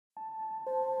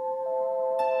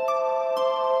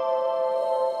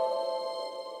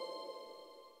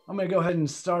I'm going to go ahead and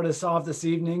start us off this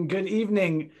evening. Good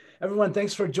evening, everyone.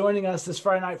 Thanks for joining us this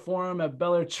Friday night forum at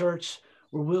Bel Air Church,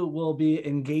 where we'll be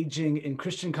engaging in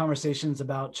Christian conversations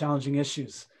about challenging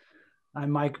issues.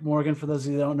 I'm Mike Morgan, for those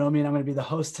of you that don't know me, and I'm going to be the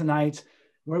host tonight.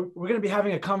 We're going to be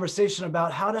having a conversation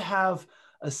about how to have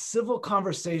a civil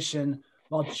conversation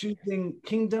while choosing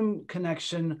kingdom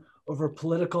connection over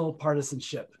political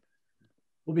partisanship.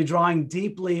 We'll be drawing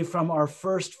deeply from our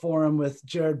first forum with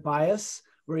Jared Bias,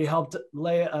 where he helped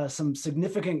lay some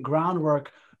significant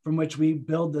groundwork from which we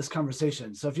build this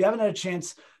conversation. So if you haven't had a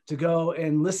chance to go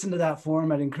and listen to that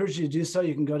forum, I'd encourage you to do so.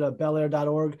 You can go to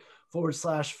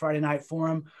belair.org/Friday Night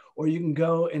Forum, or you can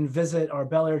go and visit our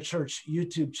Bel Air Church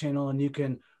YouTube channel and you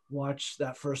can watch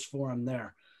that first forum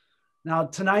there. Now,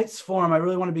 tonight's forum, I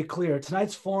really want to be clear.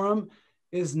 Tonight's forum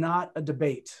is not a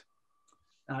debate.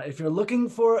 If you're looking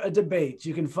for a debate,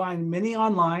 you can find many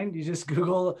online. You just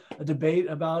Google a debate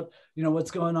about,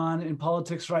 what's going on in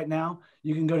politics right now.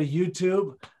 You can go to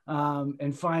YouTube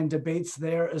and find debates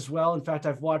there as well. In fact,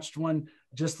 I've watched one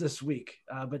just this week.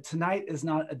 But tonight is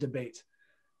not a debate.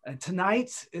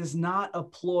 Tonight is not a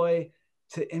ploy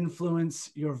to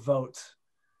influence your vote.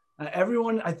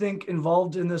 Everyone, I think,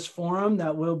 involved in this forum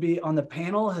that will be on the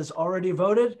panel has already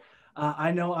voted.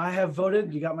 I know I have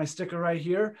voted. You got my sticker right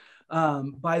here.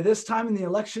 By this time in the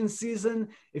election season,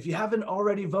 if you haven't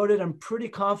already voted, I'm pretty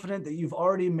confident that you've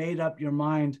already made up your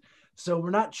mind. So we're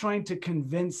not trying to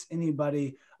convince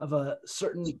anybody of a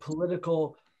certain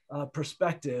political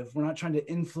perspective. We're not trying to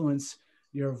influence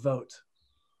your vote.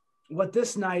 What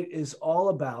this night is all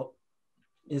about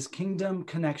is kingdom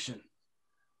connection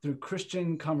through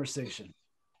Christian conversation.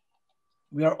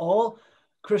 We are all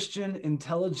Christian,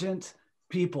 intelligent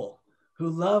people who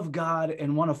love God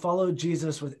and want to follow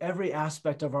Jesus with every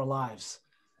aspect of our lives.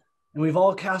 And we've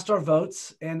all cast our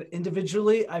votes, and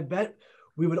individually, I bet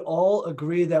we would all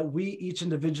agree that we each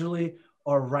individually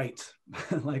are right.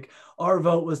 Like our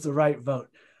vote was the right vote.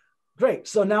 Great.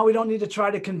 So now we don't need to try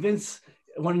to convince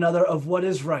one another of what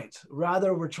is right.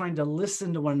 Rather, we're trying to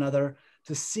listen to one another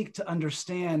to seek to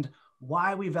understand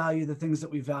why we value the things that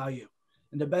we value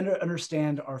and to better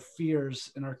understand our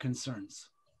fears and our concerns.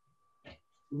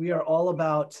 We are all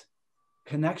about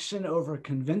connection over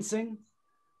convincing,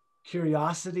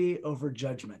 curiosity over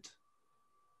judgment.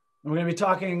 And we're going to be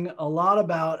talking a lot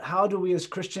about how do we as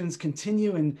Christians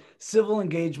continue in civil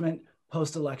engagement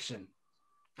post-election?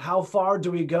 How far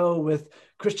do we go with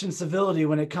Christian civility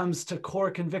when it comes to core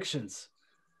convictions?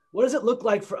 What does it look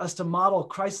like for us to model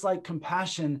Christ-like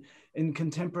compassion in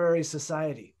contemporary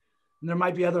society? And there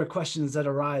might be other questions that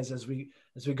arise as we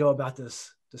go about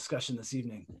this discussion this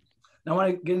evening. Now, I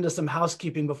want to get into some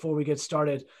housekeeping before we get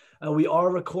started. We are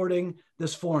recording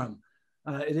this forum.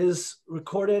 It is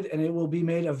recorded and it will be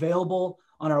made available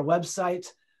on our website.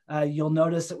 You'll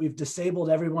notice that we've disabled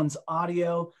everyone's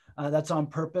audio. That's on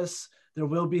purpose. There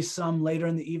will be some later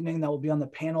in the evening that will be on the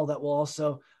panel that will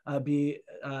also be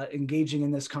engaging in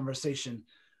this conversation.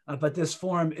 But this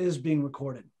forum is being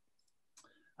recorded.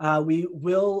 We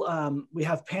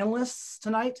have panelists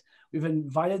tonight. We've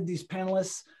invited these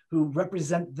panelists who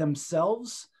represent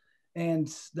themselves, and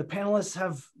the panelists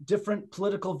have different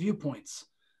political viewpoints.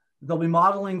 They'll be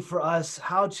modeling for us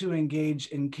how to engage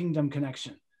in kingdom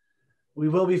connection. We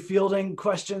will be fielding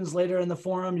questions later in the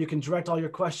forum. You can direct all your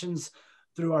questions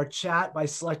through our chat by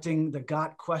selecting the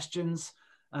Got Questions,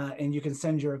 and you can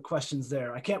send your questions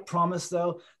there. I can't promise,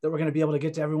 though, that we're going to be able to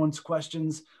get to everyone's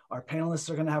questions. Our panelists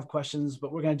are going to have questions,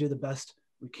 but we're going to do the best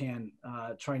we can,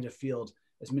 trying to field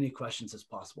as many questions as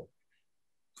possible.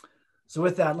 So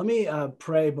with that, let me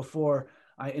pray before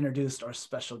I introduce our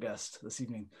special guest this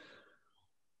evening.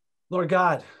 Lord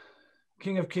God,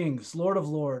 King of Kings, Lord of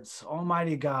Lords,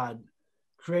 Almighty God,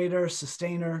 Creator,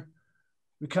 Sustainer,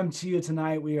 we come to you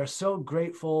tonight. We are so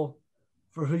grateful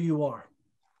for who you are,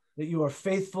 that you are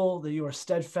faithful, that you are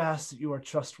steadfast, that you are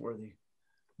trustworthy.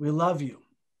 We love you.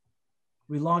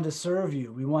 We long to serve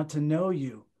you. We want to know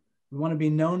you. We want to be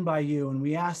known by you. And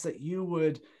we ask that you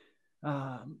would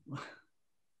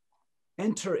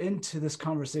enter into this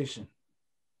conversation.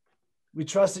 We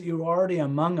trust that you are already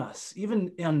among us,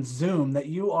 even on Zoom, that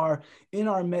you are in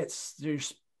our midst. Your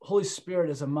Holy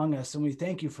Spirit is among us, and we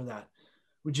thank you for that.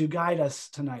 Would you guide us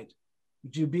tonight?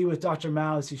 Would you be with Dr.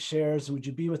 Mouw as he shares? And would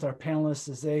you be with our panelists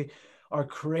as they are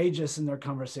courageous in their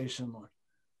conversation, Lord?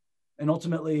 And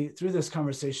ultimately, through this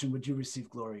conversation, would you receive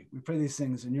glory? We pray these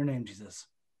things in your name, Jesus.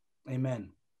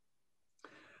 Amen.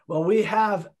 Well, we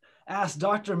have asked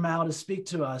Dr. Mouw to speak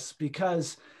to us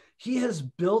because he has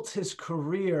built his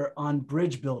career on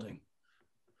bridge building.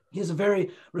 He is a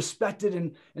very respected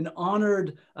and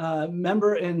honored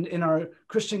member in our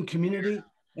Christian community.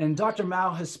 And Dr.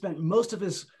 Mouw has spent most of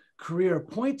his career,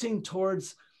 pointing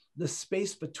towards the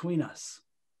space between us.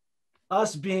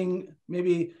 Us being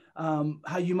maybe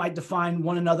how you might define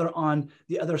one another on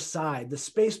the other side, the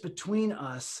space between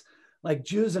us, like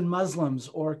Jews and Muslims,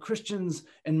 or Christians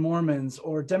and Mormons,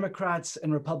 or Democrats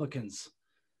and Republicans.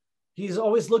 He's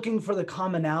always looking for the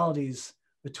commonalities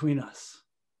between us.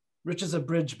 Rich is a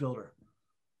bridge builder.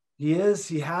 He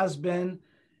has been,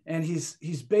 and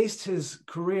he's based his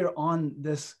career on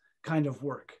this kind of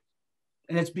work.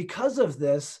 And it's because of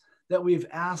this that we've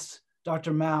asked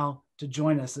Dr. Mouw to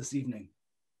join us this evening.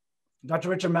 Dr.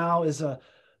 Richard Mouw is a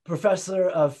professor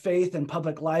of faith and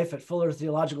public life at Fuller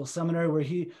Theological Seminary, where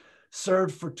he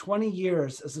served for 20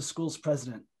 years as the school's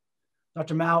president.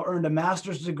 Dr. Mouw earned a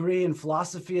master's degree in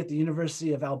philosophy at the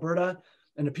University of Alberta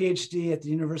and a PhD at the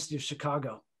University of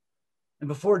Chicago. And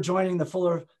before joining the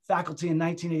Fuller faculty in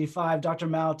 1985, Dr.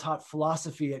 Mouw taught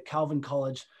philosophy at Calvin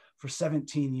College for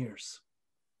 17 years.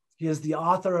 He is the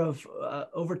author of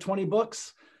over 20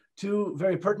 books, two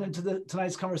very pertinent to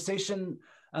tonight's conversation,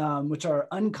 which are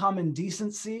Uncommon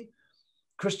Decency,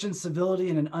 Christian Civility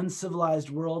in an Uncivilized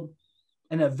World,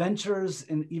 and Adventures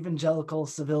in Evangelical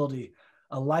Civility,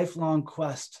 a lifelong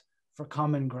quest for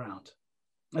common ground,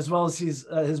 as well as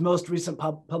his most recent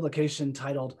publication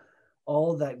titled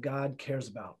All That God Cares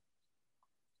About.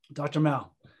 Dr. Mouw,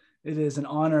 it is an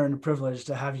honor and a privilege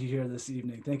to have you here this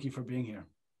evening. Thank you for being here.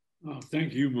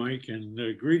 Thank you, Mike, and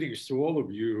greetings to all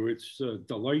of you. It's a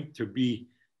delight to be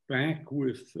back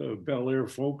with Bel Air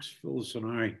folks. Phyllis and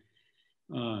I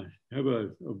have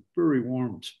a very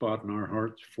warm spot in our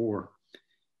hearts for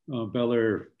Bel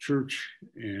Air Church,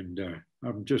 and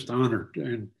I'm just honored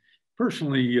and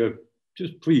personally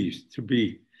just pleased to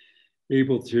be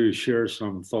able to share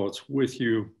some thoughts with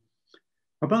you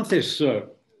about this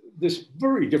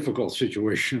very difficult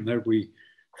situation that we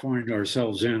find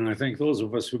ourselves in. I think those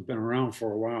of us who've been around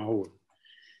for a while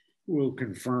will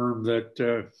confirm that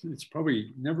it's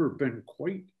probably never been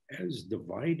quite as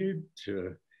divided,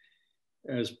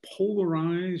 as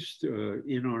polarized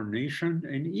in our nation,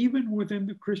 and even within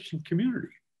the Christian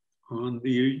community on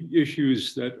the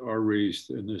issues that are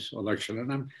raised in this election.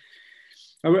 And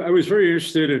I was very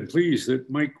interested and pleased that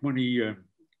Mike, when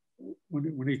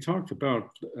he talked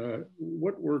about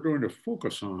what we're going to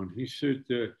focus on, he said,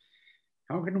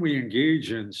 how can we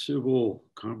engage in civil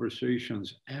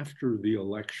conversations after the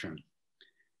election?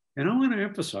 And I want to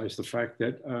emphasize the fact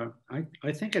that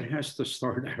I think it has to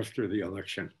start after the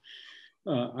election.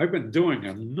 I've been doing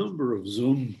a number of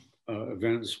Zoom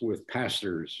events with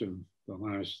pastors in the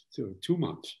last 2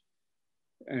 months.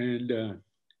 And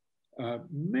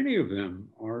many of them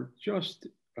are just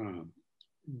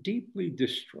deeply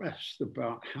distressed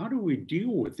about how do we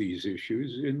deal with these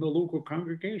issues in the local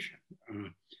congregation.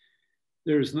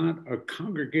 There's not a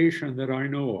congregation that I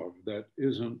know of that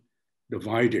isn't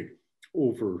divided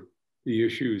over the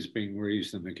issues being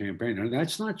raised in the campaign. And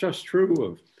that's not just true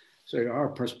of, say, our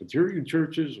Presbyterian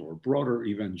churches or broader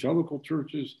evangelical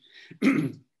churches,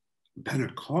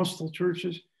 Pentecostal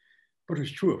churches, but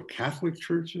it's true of Catholic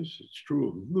churches, it's true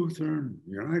of Lutheran,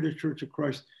 United Church of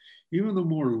Christ, even the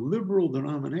more liberal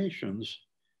denominations.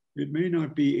 It may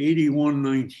not be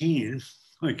 81-19,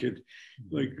 like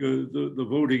the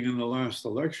voting in the last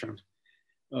election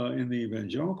in the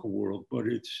evangelical world, but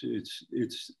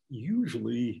it's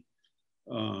usually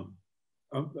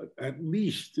at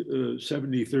least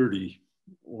 70-30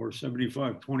 or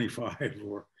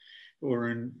 75-25, or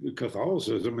in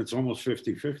Catholicism, it's almost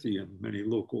 50-50 in many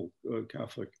local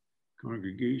Catholic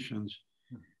congregations.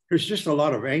 There's just a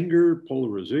lot of anger,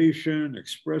 polarization,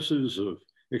 expressions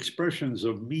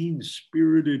of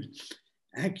mean-spirited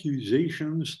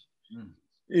accusations.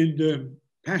 And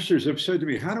pastors have said to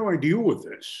me, how do I deal with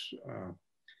this?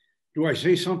 Do I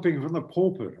say something from the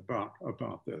pulpit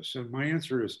about this? And my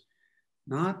answer is,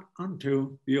 not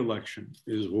until the election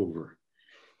is over,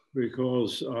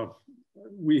 because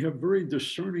we have very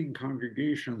discerning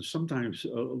congregations, sometimes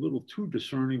a little too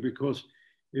discerning, because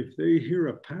if they hear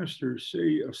a pastor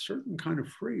say a certain kind of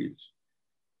phrase,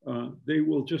 they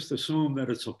will just assume that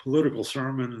it's a political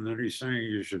sermon and that he's saying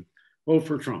you should vote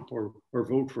for Trump or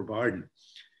vote for Biden.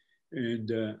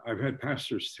 And I've had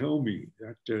pastors tell me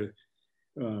that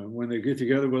when they get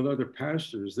together with other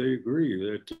pastors, they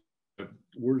agree that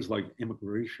words like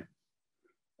immigration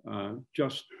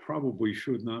just probably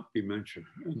should not be mentioned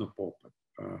in the pulpit.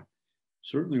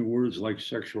 Certainly words like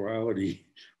sexuality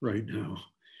right now,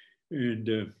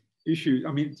 and issues,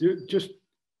 I mean,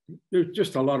 there's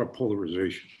just a lot of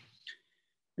polarization.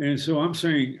 And so I'm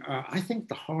saying, I think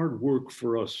the hard work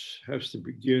for us has to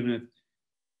begin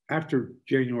after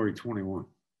January 21.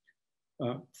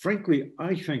 Frankly,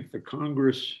 I think the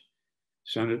Congress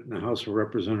Senate and the House of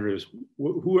Representatives,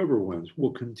 whoever wins,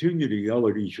 will continue to yell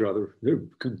at each other. There'll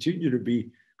continue to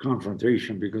be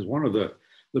confrontation, because one of the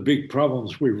big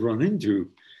problems we've run into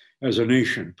as a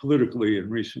nation politically in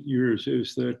recent years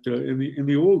is that in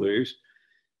the old days,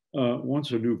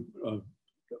 once a new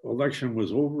election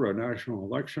was over, a national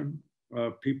election,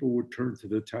 people would turn to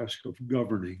the task of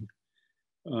governing.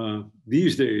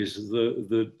 These days,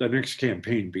 the next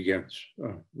campaign begins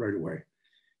right away.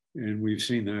 And we've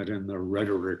seen that in the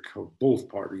rhetoric of both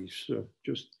parties,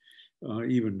 just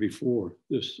even before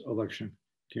this election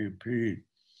campaign.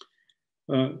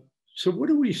 So what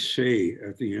do we say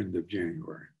at the end of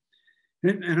January?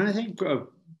 And I think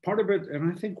part of it,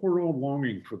 and I think we're all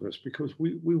longing for this, because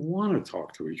we want to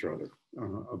talk to each other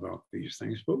about these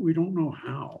things, but we don't know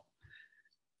how.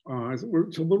 It's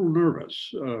a little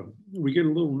nervous. We get a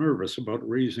little nervous about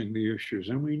raising the issues,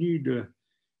 and we need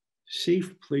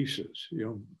safe places.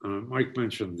 Mike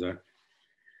mentioned that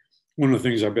one of the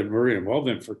things I've been very involved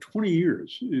in for 20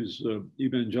 years is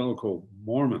evangelical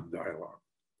Mormon dialogue.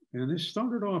 And this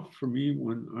started off for me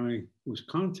when I was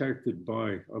contacted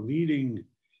by a leading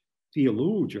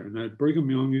theologian at Brigham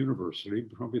Young University,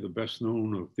 probably the best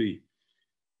known of the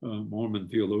Mormon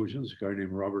theologians, a guy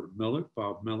named Robert Millet,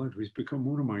 Bob Millet, who's become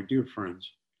one of my dear friends.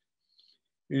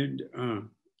 And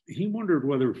he wondered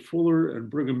whether Fuller and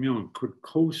Brigham Young could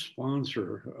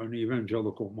co-sponsor an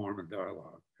evangelical Mormon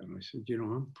dialogue. And I said,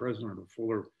 I'm president of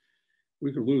Fuller.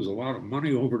 We could lose a lot of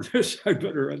money over this. I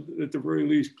better, at the very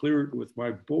least, clear it with my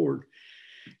board.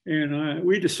 And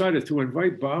we decided to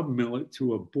invite Bob Millet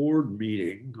to a board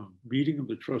meeting, a meeting of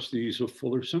the trustees of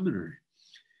Fuller Seminary.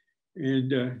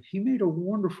 And he made a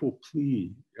wonderful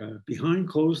plea behind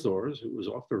closed doors. It was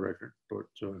off the record, but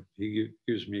he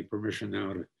gives me permission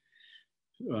now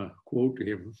to quote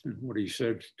him and what he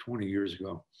said 20 years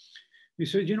ago. He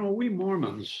said, we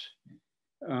Mormons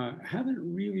haven't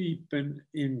really been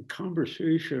in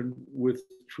conversation with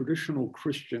traditional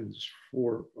Christians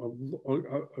for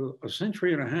a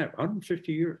century and a half,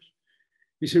 150 years.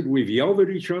 He said, we've yelled at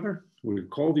each other, we've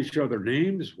called each other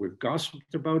names, we've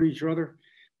gossiped about each other,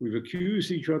 we've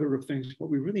accused each other of things, but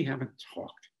we really haven't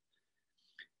talked.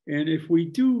 And if we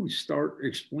do start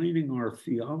explaining our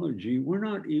theology,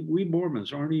 we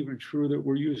Mormons aren't even sure that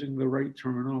we're using the right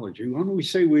terminology. When we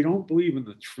say we don't believe in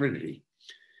the Trinity,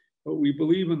 but we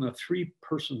believe in the three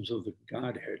persons of the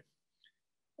Godhead,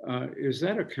 is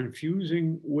that a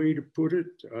confusing way to put it?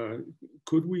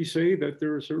 Could we say that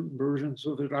there are certain versions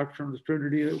of the doctrine of the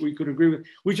Trinity that we could agree with?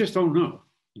 We just don't know,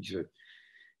 he said.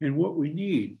 And what we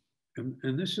need,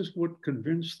 and this is what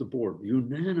convinced the board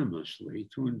unanimously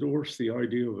to endorse the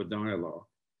idea of a dialogue,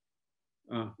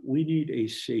 we need a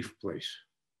safe place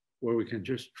where we can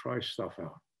just try stuff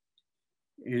out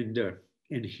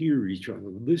and hear each other,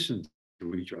 listen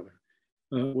to each other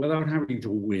without having to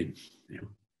win.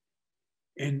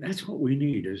 And that's what we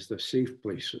need, is the safe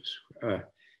places.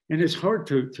 And it's hard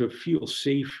to feel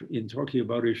safe in talking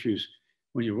about issues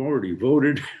when you've already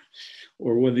voted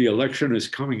or when the election is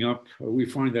coming up. We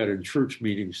find that in church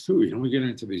meetings too. We get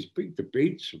into these big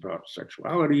debates about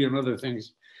sexuality and other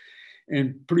things,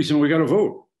 and pretty soon we got to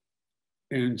vote.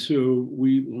 And so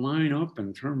we line up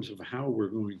in terms of how we're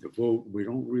going to vote. We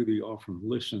don't really often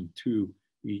listen to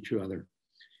each other.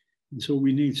 And so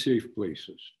we need safe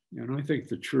places. And I think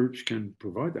the church can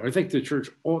provide that. I think the church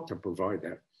ought to provide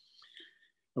that.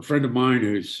 A friend of mine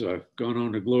who's gone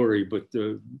on to glory, but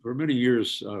for many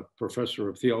years, professor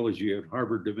of theology at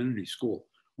Harvard Divinity School,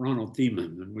 Ronald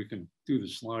Thiemann, and we can do the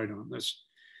slide on this.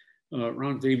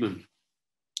 Ron Thiemann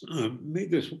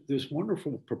made this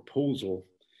wonderful proposal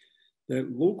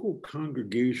that local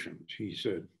congregations, he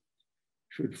said,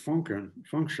 should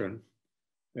function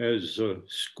as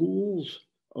schools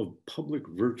of public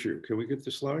virtue. Can we get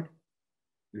the slide?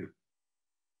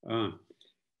 Yeah.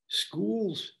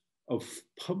 Schools of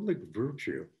public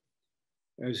virtue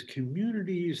as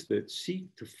communities that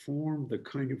seek to form the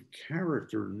kind of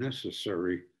character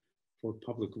necessary for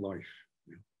public life.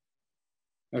 Yeah.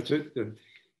 That's it.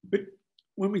 But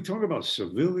when we talk about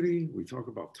civility, we talk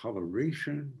about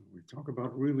toleration, we talk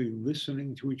about really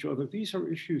listening to each other, these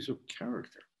are issues of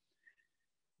character.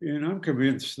 And I'm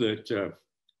convinced that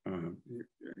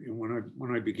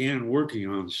when I began working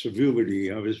on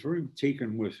civility, I was very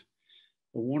taken with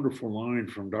a wonderful line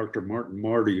from Dr. Martin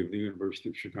Marty of the University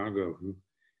of Chicago,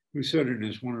 who said in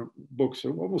his one of books,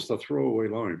 almost a throwaway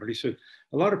line, but he said,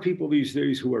 a lot of people these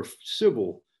days who are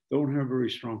civil don't have very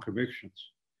strong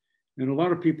convictions. And a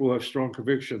lot of people who have strong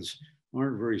convictions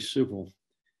aren't very civil.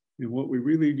 And what we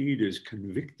really need is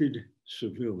convicted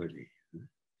civility.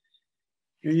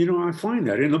 And I find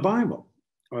that in the Bible.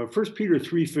 1 Peter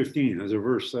 3:15 is a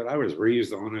verse that I was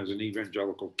raised on as an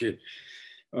evangelical kid.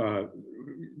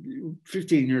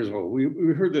 15 years old, we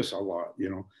heard this a lot,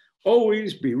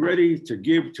 always be ready to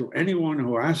give to anyone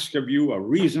who asks of you a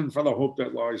reason for the hope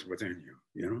that lies within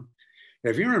you.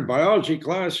 If you're in biology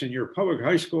class in your public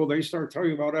high school, they start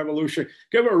talking about evolution,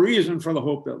 give a reason for the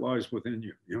hope that lies within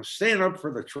you. Stand up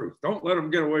for the truth. Don't let them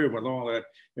get away with all that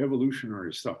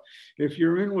evolutionary stuff. If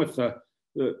you're in with the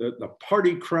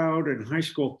party crowd in high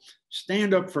school,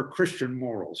 stand up for Christian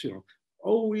morals.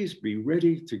 Always be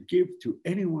ready to give to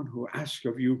anyone who asks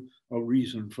of you a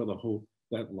reason for the hope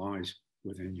that lies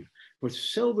within you. But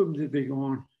seldom did they go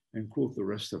on and quote the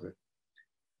rest of it,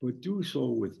 but do so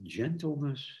with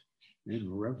gentleness and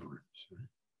reverence.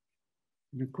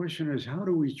 And the question is, how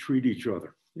do we treat each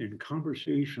other in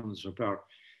conversations about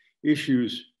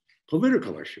issues,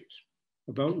 political issues,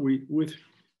 with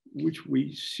which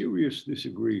we seriously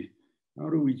disagree? How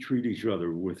do we treat each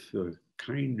other with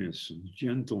kindness and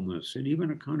gentleness and even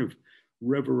a kind of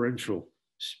reverential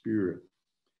spirit?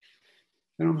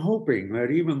 And I'm hoping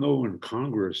that even though in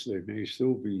Congress they may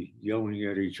still be yelling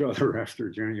at each other after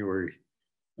January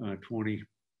 20,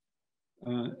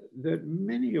 that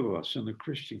many of us in the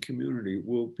Christian community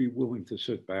will be willing to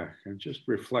sit back and just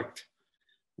reflect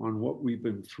on what we've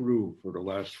been through for the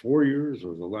last 4 years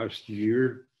or the last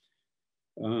year.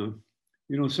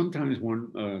 Sometimes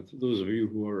when those of you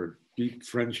who are deep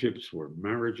friendships or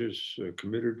marriages,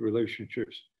 committed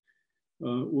relationships,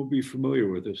 will be familiar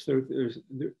with this.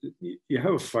 You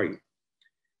have a fight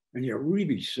and you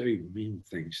really say mean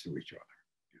things to each other.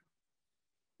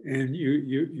 And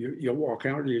you walk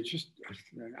out,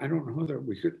 I don't know that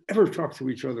we could ever talk to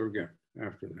each other again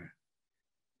after that.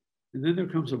 And then there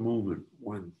comes a moment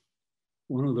when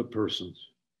one of the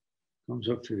persons comes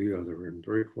up to the other and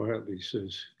very quietly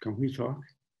says, "Can we talk?"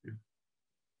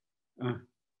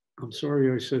 I'm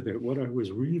sorry I said that. What I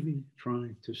was really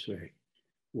trying to say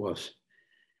was,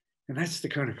 and that's the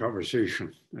kind of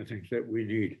conversation I think that we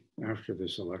need after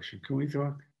this election. Can we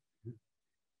talk?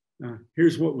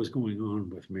 Here's what was going on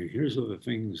with me. Here's the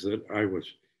things that I was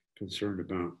concerned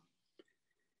about.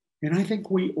 And I think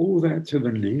we owe that to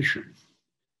the nation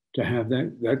to have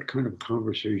that kind of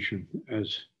conversation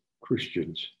as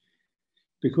Christians,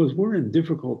 because we're in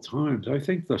difficult times. I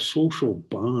think the social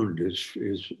bond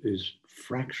is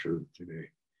fractured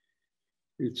today.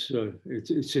 It's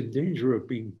in danger of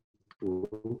being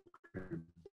broken.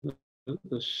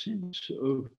 The sense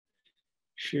of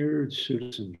shared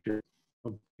citizenship,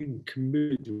 of being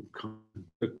committed to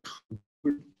the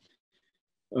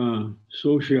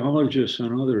sociologists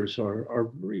and others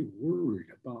are very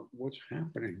worried about what's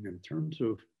happening in terms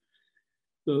of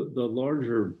the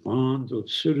larger bond of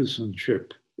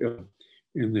citizenship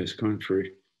in this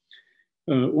country.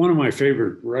 One of my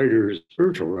favorite writers,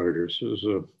 spiritual writers, is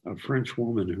a French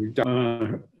woman who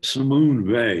died, Simone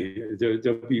Weil,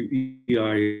 W-E-I-L.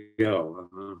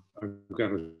 I've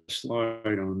got a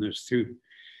slide on this too.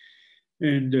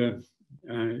 And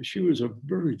she was a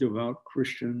very devout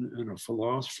Christian and a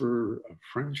philosopher, a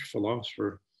French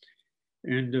philosopher.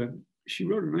 And she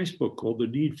wrote a nice book called The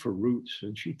Need for Roots.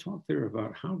 And she talked there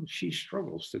about how she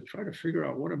struggles to try to figure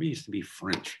out what it means to be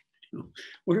French,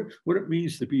 what it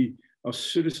means to be a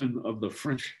citizen of the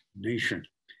French nation.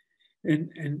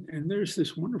 And there's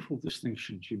this wonderful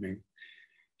distinction she made.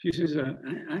 She says,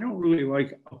 I don't really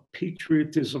like a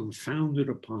patriotism founded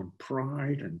upon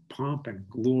pride and pomp and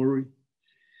glory.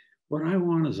 What I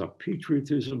want is a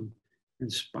patriotism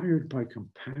inspired by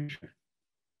compassion,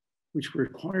 which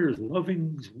requires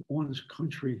loving one's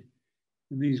country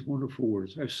in these wonderful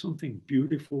words as something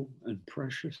beautiful and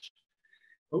precious,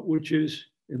 but which is,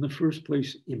 in the first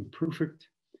place, imperfect,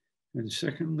 and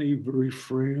secondly, very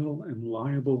frail and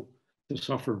liable to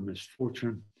suffer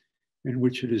misfortune, in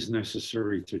which it is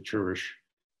necessary to cherish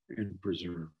and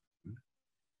preserve.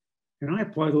 And I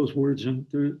apply those words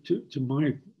to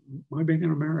my being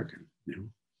an American.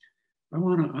 I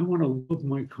want to love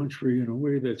my country in a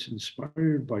way that's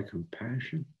inspired by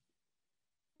compassion.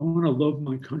 I want to love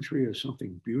my country as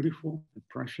something beautiful and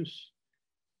precious,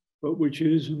 but which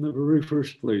is in the very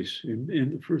first place,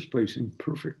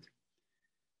 imperfect.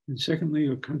 And secondly,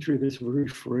 a country that's very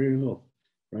frail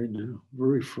right now,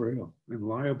 very frail and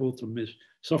liable to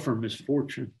suffer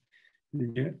misfortune,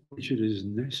 and yet which it is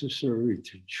necessary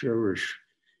to cherish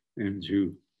and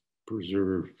to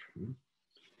preserve.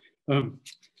 So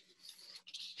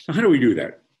how do we do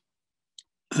that?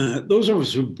 Those of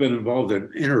us who've been involved in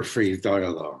interfaith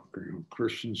dialogue,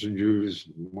 Christians and Jews,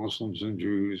 Muslims and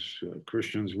Jews,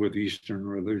 Christians with Eastern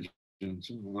religions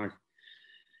and the like,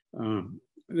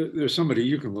 there's somebody,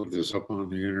 you can look this up on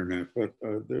the internet, but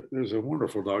there's a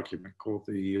wonderful document called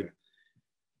the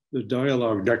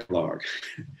Dialogue Decalogue,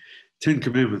 10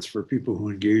 Commandments for people who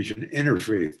engage in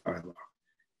interfaith dialogue.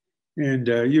 And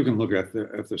you can look at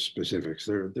the specifics.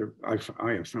 I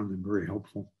have found them very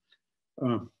helpful.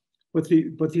 But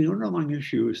the underlying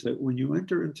issue is that when you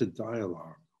enter into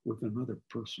dialogue with another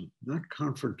person, not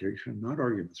confrontation, not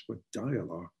arguments, but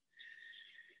dialogue,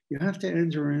 you have to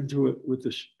enter into it with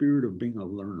the spirit of being a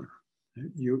learner.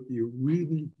 You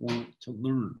really want to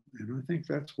learn. And I think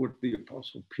that's what the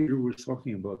Apostle Peter was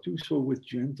talking about. Do so with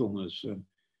gentleness and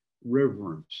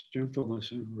reverence,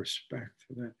 gentleness and respect,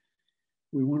 that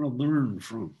we want to learn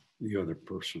from the other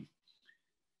person.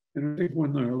 And I think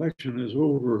when the election is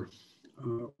over,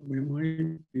 we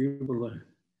might be able to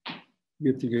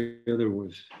get together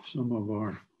with some of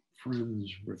our friends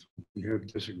with whom we have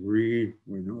disagreed.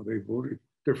 We know they voted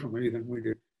differently than we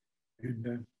did.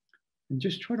 And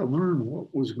just try to learn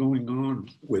what was going on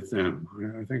with them.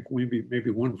 I think maybe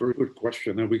one very good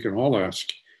question that we can all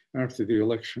ask after the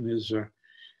election is,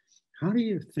 how do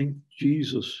you think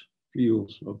Jesus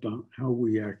feels about how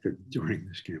we acted during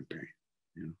this campaign?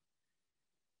 You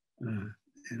know?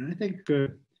 And I think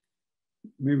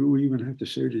maybe we even have to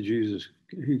say to Jesus,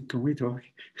 hey, can we talk?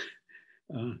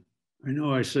 I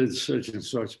know I said such and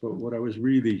such, but what I was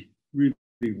really, really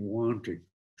wanting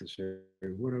to say,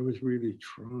 what I was really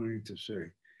trying to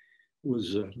say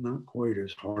was not quite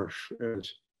as harsh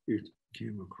as it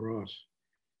came across.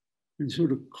 And so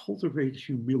to cultivate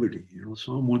humility, you know,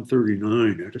 Psalm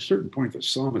 139, at a certain point, the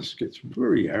psalmist gets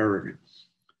very arrogant.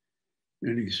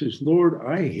 And he says, Lord,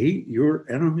 I hate your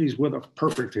enemies with a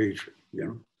perfect hatred, you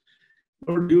know.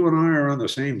 Lord, you and I are on the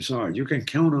same side. You can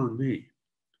count on me.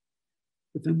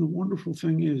 But then the wonderful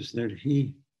thing is that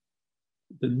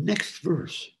the next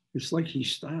verse, it's like he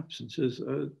stops and says,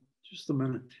 just a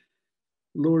minute,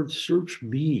 Lord, search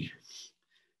me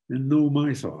and know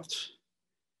my thoughts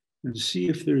and see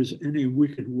if there's any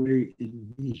wicked way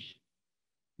in me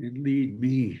and lead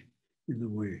me in the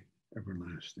way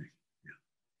everlasting. Yeah.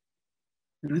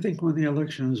 And I think when the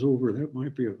election is over, that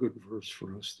might be a good verse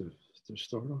for us to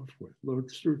start off with.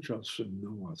 Lord, search us and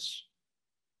know us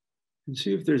and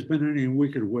see if there's been any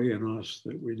wicked way in us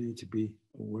that we need to be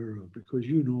aware of, because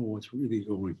you know what's really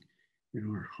going in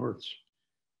our hearts.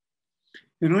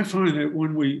 And I find that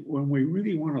when we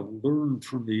really want to learn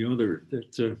from the other,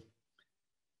 that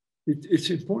it's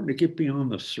important to get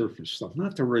beyond the surface stuff,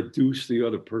 not to reduce the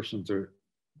other person to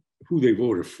who they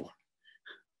voted for,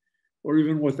 or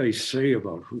even what they say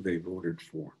about who they voted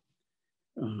for.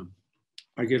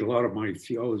 I get a lot of my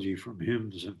theology from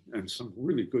hymns and some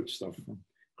really good stuff from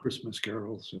Christmas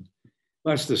carols. And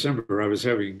early December, I was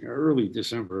having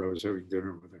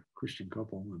dinner with a Christian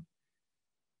couple,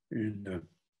 and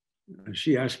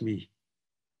she asked me,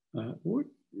 "What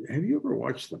have you ever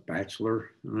watched The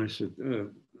Bachelor?" And I said,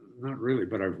 "Not really,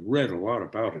 but I've read a lot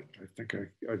about it. I think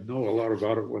I know a lot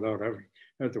about it without having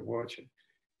had to watch it."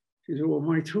 She said, "Well,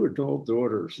 my 2 adult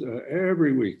daughters,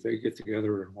 every week they get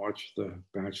together and watch The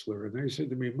Bachelor. And they said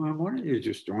to me, Mom, why don't you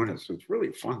just join us? It's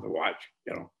really fun to watch,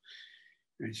 you know."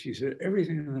 And she said,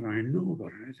 "Everything that I know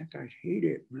about it, I think I hate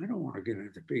it. And I don't want to get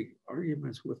into big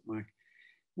arguments with my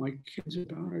kids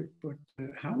about it. But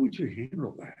how would you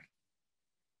handle that?"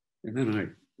 And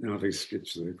then now they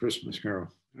skipped to the Christmas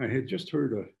Carol. I had just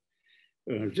heard a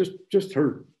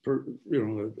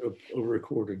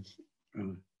recording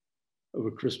of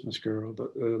a Christmas Carol,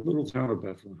 the little town of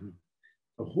Bethlehem.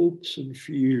 The hopes and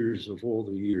fears of all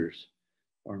the years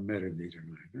are met in thee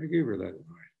tonight. And I gave her that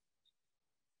line.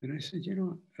 And I said, you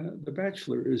know, The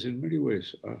Bachelor is in many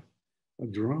ways a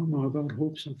drama about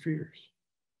hopes and fears.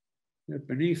 That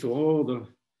beneath all the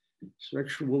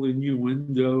sexual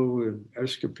innuendo and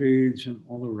escapades and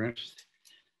all the rest,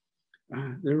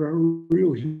 there are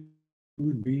real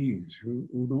human beings who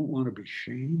don't want to be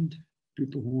shamed,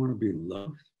 people who want to be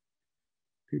loved,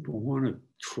 people who want to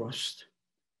trust,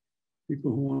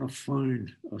 people who want to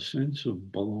find a sense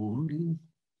of belonging.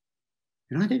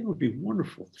 And I think it would be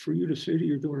wonderful for you to say to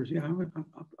your daughters, yeah,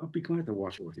 I'll be glad to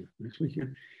watch it with you next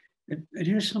weekend. And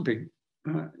here's something,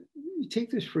 you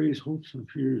take this phrase, hopes and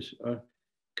fears.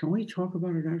 Can we talk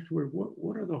about it afterward?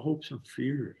 What are the hopes and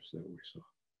fears that we saw?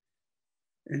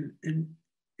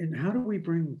 And how do we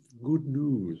bring good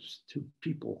news to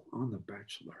people on The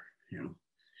Bachelor, you know,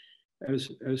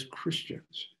 as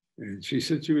Christians? And she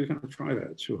said she was going to try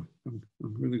that. So I'm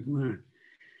really glad.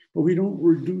 But we don't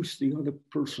reduce the other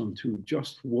person to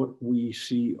just what we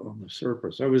see on the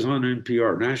surface. I was on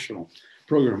NPR national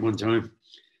program one time,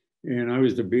 and I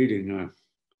was debating,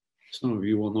 some of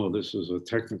you will know this is a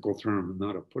technical term and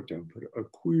not a put down, but a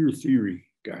queer theory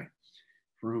guy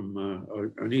from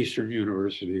an Eastern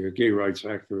university, a gay rights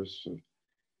activist,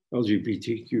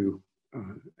 LGBTQ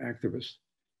activist.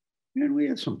 And we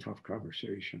had some tough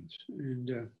conversations.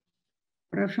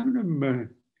 But I found him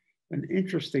an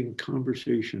interesting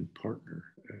conversation partner.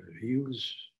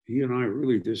 He and I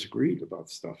really disagreed about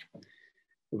stuff,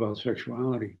 about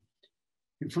sexuality.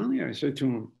 And finally I said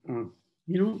to him,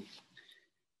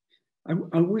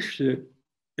 I wish that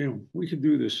we could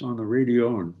do this on the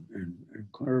radio and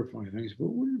clarify things, but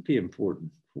wouldn't it be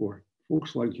important for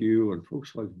folks like you and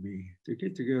folks like me to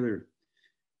get together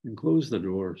and close the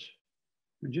doors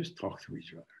and just talk to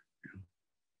each other?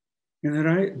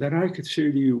 And that I could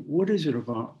say to you, what is it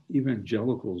about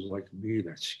evangelicals like me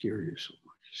that scares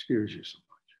you so much?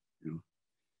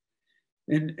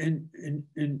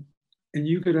 And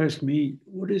you could ask me,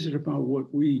 what is it about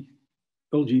what we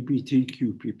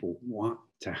LGBTQ people want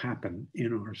to happen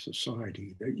in our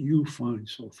society that you find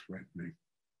so threatening?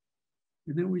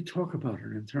 And then we talk about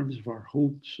it in terms of our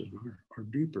hopes and our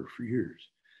deeper fears.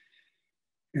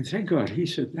 And thank God, he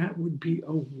said that would be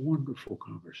a wonderful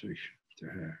conversation to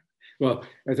have. Well,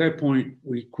 at that point,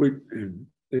 we quit and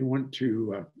they went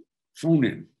to phone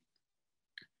in.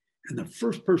 And the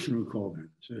first person who called in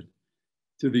said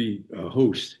to the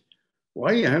host,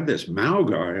 why do you have this Mouw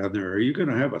guy on there? Are you going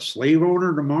to have a slave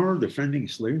owner tomorrow defending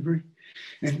slavery?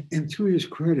 And to his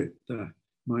credit,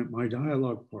 my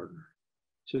dialogue partner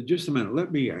said, just a minute,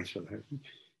 let me answer that.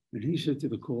 And he said to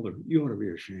the caller, you ought to be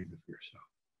ashamed of yourself.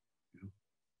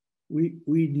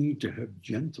 We need to have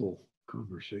gentle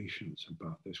conversations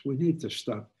about this. We need to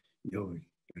stop yelling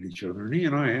at each other. And he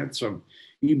and I had some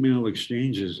email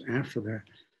exchanges after that.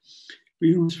 But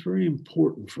it's very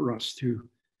important for us to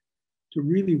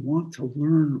really want to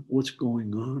learn what's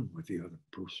going on with the other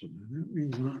person. And that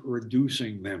means not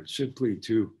reducing them simply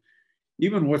to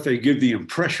even what they give the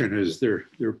impression is their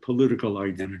political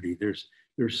identity.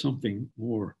 There's something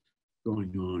more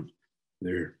going on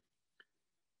there.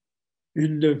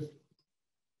 And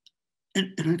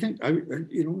I think,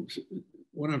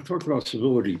 when I've talked about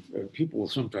civility, people will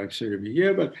sometimes say to me,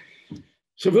 yeah, but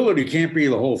civility can't be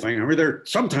the whole thing. I mean,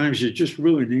 sometimes you just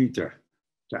really need to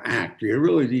act. You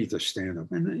really need to stand up.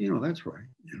 And, that's right.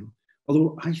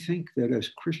 Although I think that as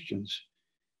Christians,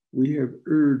 we have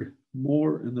erred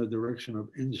more in the direction of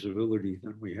incivility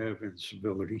than we have in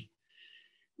civility.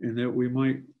 And that we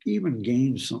might even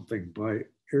gain something by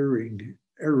erring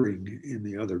in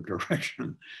the other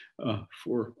direction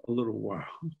for a little while.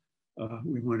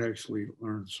 We might actually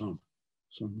learn some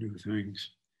new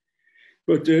things.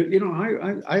 But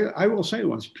I will say,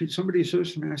 once somebody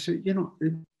says to me, I say,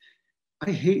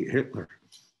 I hate Hitler.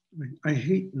 I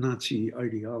hate Nazi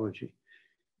ideology.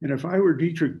 And if I were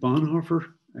Dietrich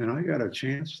Bonhoeffer and I got a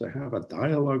chance to have a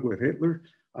dialogue with Hitler,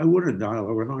 I wouldn't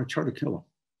dialogue with him. I'd try to kill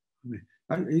him.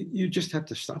 You just have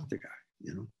to stop the guy.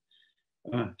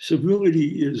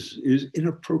 Civility is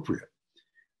inappropriate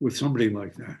with somebody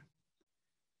like that.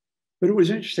 But it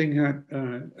was interesting that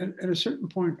at a certain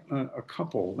point, a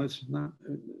couple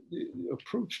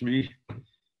approached me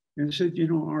and said,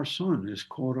 our son is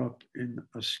caught up in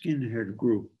a skinhead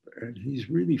group and he's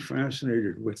really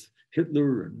fascinated with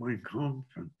Hitler and Mein Kampf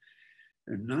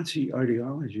and Nazi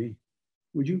ideology.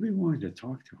 Would you be willing to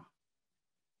talk to him?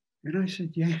 And I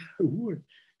said, yeah, I would.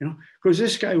 Because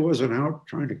this guy wasn't out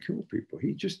trying to kill people.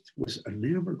 He just was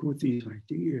enamored with these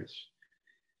ideas.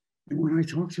 And when I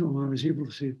talked to him, I was able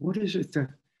to say, what is it that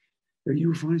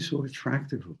you find so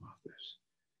attractive about this?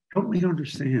 Help me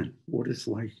understand what it's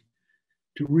like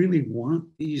to really want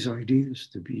these ideas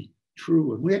to be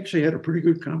true. And we actually had a pretty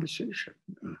good conversation.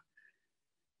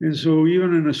 And so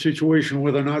even in a situation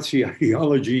with a Nazi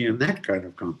ideology in that kind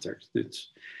of context,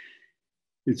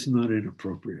 it's not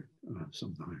inappropriate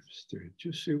sometimes to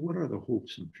just say, what are the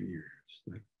hopes and fears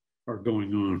that are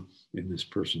going on in this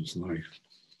person's life?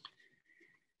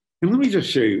 And let me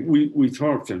just say, we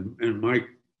talked, and Mike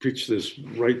pitched this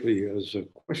rightly as a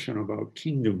question about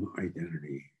kingdom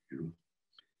identity.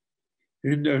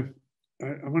 And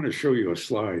I want to show you a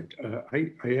slide.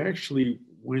 I actually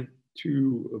went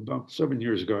to, about 7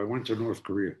 years ago, I went to North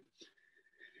Korea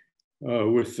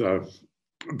with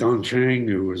Don Chang,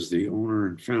 who was the owner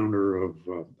and founder of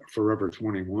Forever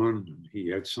 21. And he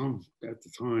had at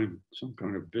the time, some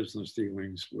kind of business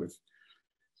dealings with,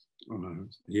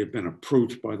 he had been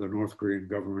approached by the North Korean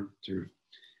government to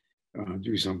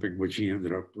do something which he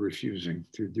ended up refusing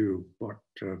to do. But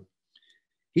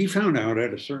he found out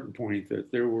at a certain point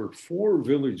that there were 4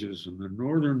 villages in the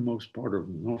northernmost part of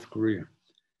North Korea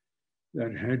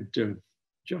that had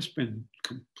just been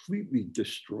completely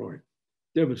destroyed,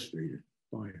 devastated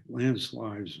by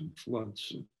landslides and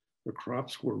floods. And the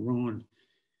crops were ruined.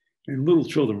 and little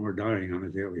children were dying on a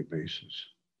daily basis.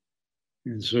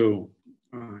 And so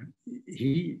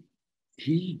he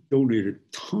donated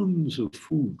tons of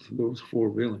food to those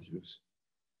 4 villages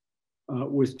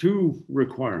with 2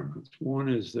 requirements. One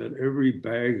is that every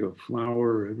bag of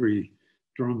flour, every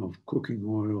drum of cooking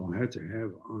oil had to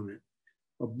have on it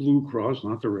a blue cross,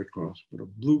 not the Red Cross, but a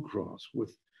blue cross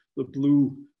with the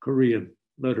blue Korean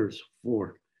letters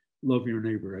for love your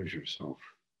neighbor as yourself.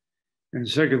 And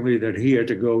secondly, that he had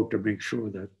to go to make sure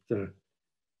that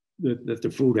that the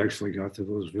food actually got to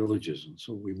those villages. And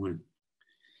so we went,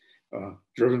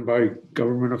 driven by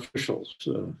government officials,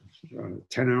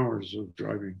 10 hours of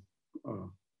driving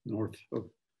north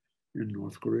in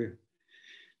North Korea.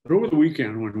 But over the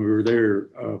weekend when we were there,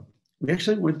 we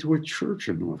actually went to a church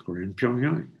in North Korea, in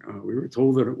Pyongyang. We were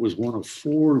told that it was one of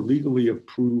 4 legally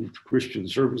approved Christian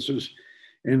services.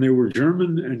 And there were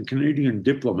German and Canadian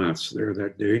diplomats there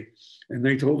that day. And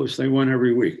they told us they went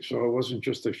every week. So it wasn't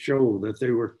just a show that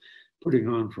they were putting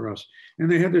on for us.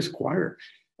 And they had this choir.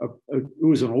 It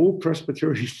was an old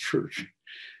Presbyterian church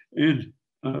and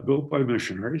built by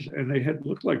missionaries. And they had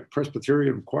looked like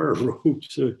Presbyterian choir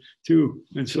robes too.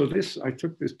 And so I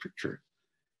took this picture.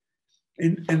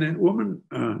 And that woman,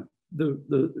 in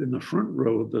the front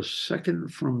row, the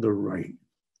second from the right,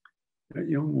 that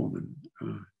young woman,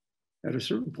 at a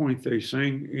certain point, they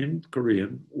sang in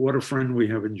Korean, "What a friend we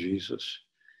have in Jesus."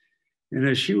 And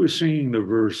as she was singing the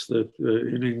verse that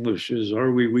in English is,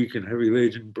 "Are we weak and heavy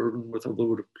laden, burdened with a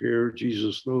load of care?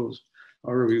 Jesus knows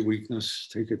our every weakness.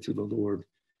 Take it to the Lord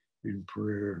in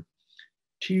prayer."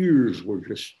 Tears were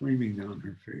just streaming down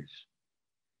her face.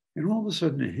 And all of a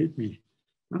sudden it hit me.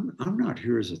 I'm not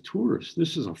here as a tourist.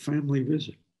 This is a family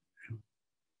visit.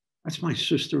 That's my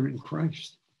sister in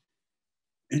Christ.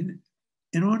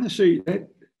 And honestly, that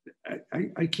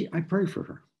I pray for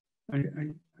her.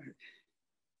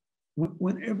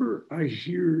 Whenever I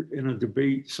hear in a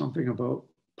debate something about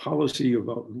policy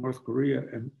about North Korea,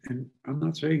 and I'm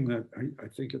not saying that I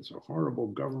think it's a horrible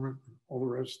government, all the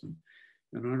rest, and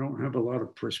I don't have a lot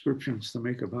of prescriptions to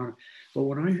make about it. But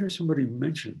when I hear somebody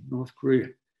mention North Korea,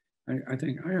 I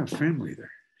think I have family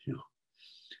there.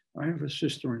 I have a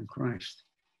sister in Christ.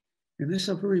 And this is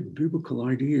a very biblical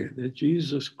idea that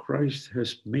Jesus Christ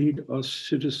has made us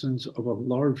citizens of a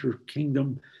larger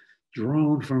kingdom,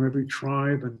 drawn from every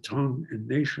tribe and tongue and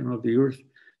nation of the earth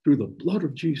through the blood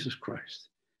of Jesus Christ.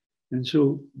 And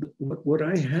so what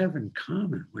I have in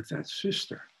common with that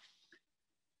sister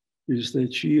is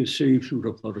that she is saved through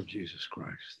the blood of Jesus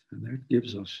Christ. And that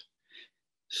gives us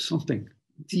something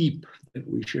deep that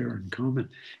we share in common.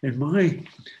 And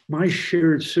my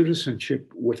shared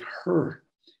citizenship with her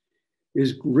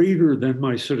is greater than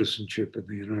my citizenship in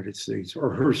the United States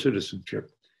or her citizenship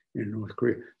in North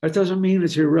Korea. That doesn't mean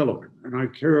it's irrelevant. And I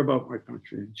care about my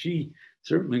country. And she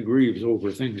certainly grieves over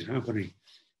things happening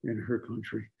in her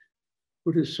country.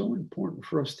 But it's so important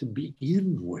for us to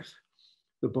begin with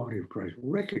the body of Christ,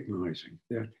 recognizing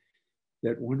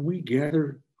that when we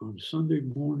gather on Sunday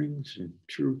mornings in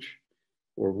church,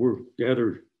 or we're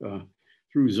gathered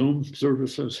through Zoom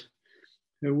services,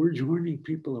 that we're joining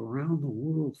people around the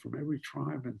world from every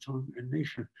tribe and tongue and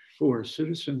nation who are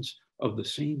citizens of the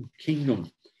same kingdom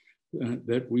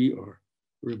that we are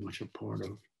very much a part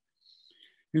of.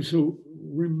 And so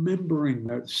remembering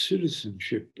that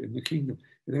citizenship in the kingdom,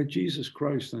 that Jesus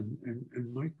Christ, and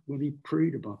Mike, when he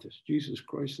prayed about this, Jesus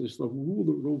Christ is the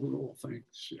ruler over all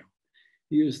things.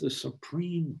 He is the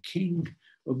supreme king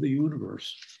of the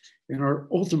universe. And our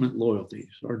ultimate loyalties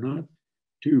are not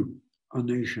to a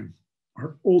nation.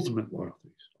 Our ultimate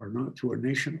loyalties are not to a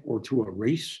nation or to a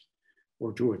race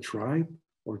or to a tribe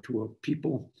or to a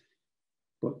people,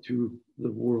 but to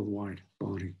the worldwide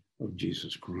body of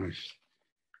Jesus Christ.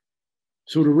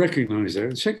 So to recognize that,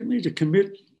 and secondly, to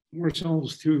commit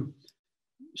ourselves to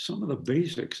some of the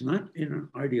basics, not in an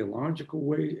ideological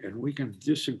way, and we can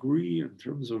disagree in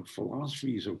terms of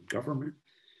philosophies of government,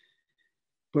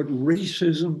 but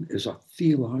racism is a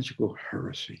theological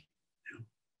heresy.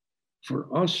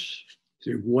 For us,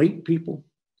 to white people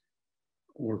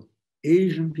or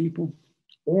Asian people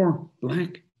or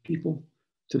Black people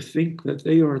to think that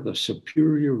they are the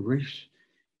superior race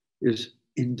is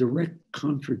in direct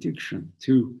contradiction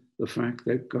to the fact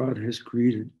that God has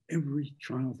created every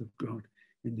child of God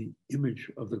in the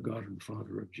image of the God and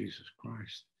Father of Jesus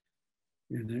Christ.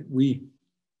 And that we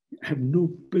have no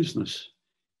business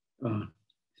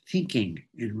thinking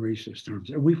in racist terms.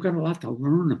 And we've got a lot to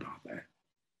learn about that.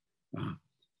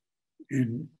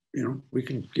 And, we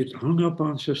can get hung up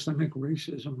on systemic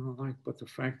racism and the like, but the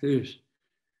fact is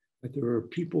that there are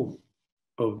people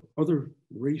of other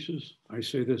races, I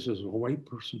say this as a white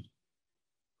person,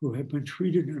 who have been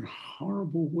treated in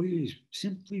horrible ways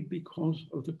simply because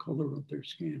of the color of their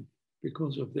skin,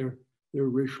 because of their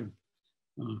racial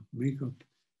makeup.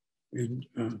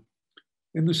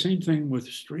 And the same thing with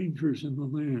strangers in the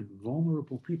land,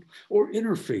 vulnerable people, or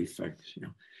interfaith things.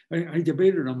 I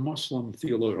debated a Muslim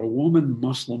theologian, a woman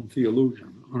Muslim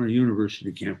theologian on a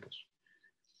university campus.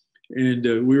 And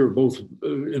we were both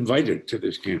invited to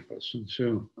this campus. And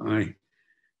so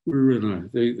we were in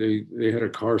they had a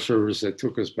car service that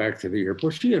took us back to the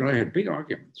airport. She and I had big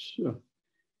arguments.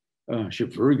 She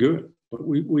was very good, but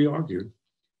we argued.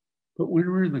 But when we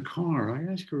were in the car,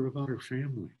 I asked her about her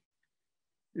family.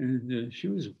 And she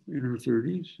was in her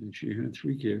 30s and she had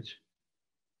 3 kids.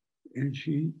 And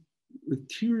she, with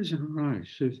tears in her eyes,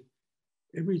 says,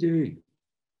 every day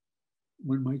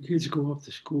when my kids go off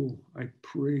to school, I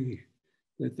pray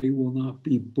that they will not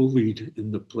be bullied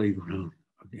in the playground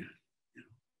again.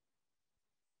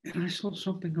 And I saw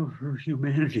something of her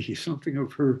humanity, something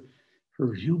of her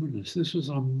humanness. This is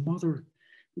a mother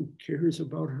who cares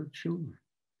about her children.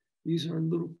 These are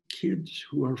little kids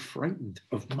who are frightened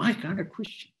of my kind of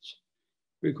Christians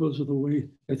because of the way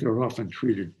that they're often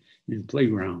treated in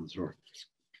playgrounds or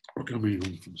coming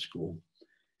home from school.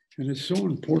 And it's so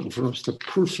important for us to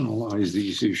personalize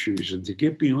these issues and to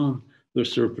get beyond the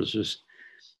surfaces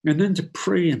and then to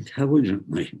pray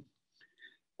intelligently,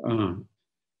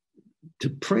 to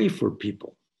pray for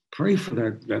people. Pray for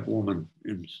that woman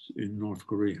in North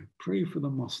Korea. Pray for the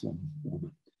Muslim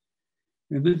woman.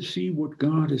 And then see what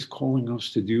God is calling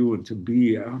us to do and to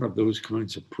be out of those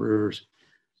kinds of prayers.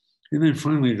 And then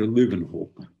finally to live in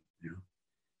hope.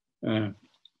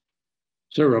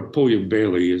 Sarah Pulliam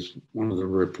Bailey is one of the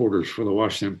reporters for the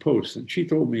Washington Post. And she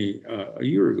told me a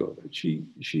year ago that she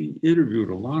interviewed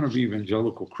a lot of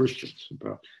evangelical Christians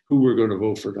about who were going to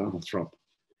vote for Donald Trump.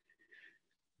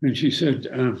 And she said,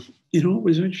 it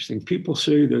was interesting. People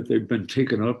say that they've been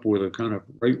taken up with a kind of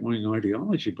right-wing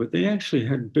ideology, but they actually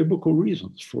had biblical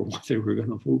reasons for what they were going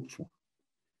to vote for.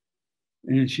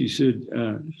 And she said,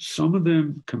 some of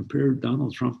them compared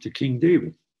Donald Trump to King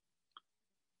David.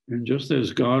 And just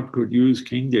as God could use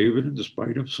King David in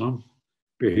spite of some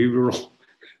behavioral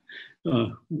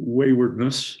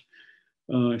waywardness,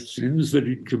 sins that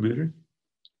he'd committed,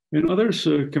 and others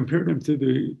compared him to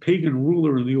the pagan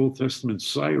ruler in the Old Testament,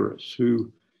 Cyrus, who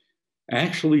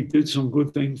actually did some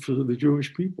good things for the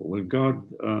Jewish people. And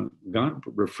God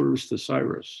refers to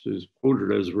Cyrus, is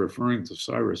quoted as referring to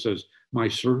Cyrus as my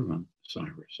servant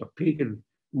Cyrus, a pagan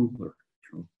ruler.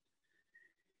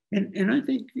 And I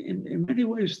think in many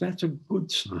ways that's a good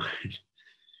sign.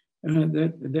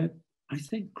 That I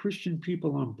think Christian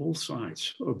people on both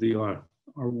sides of the aisle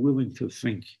are willing to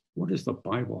think, what does the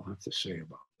Bible have to say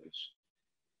about this?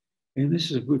 And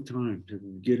this is a good time to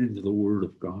get into the Word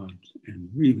of God and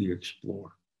really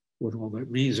explore what all that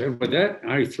means. And with that,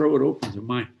 I throw it open to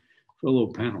my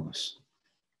fellow panelists.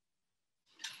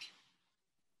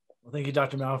 Well, thank you,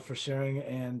 Dr. Mouw, for sharing.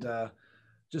 And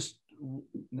just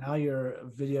now your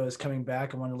video is coming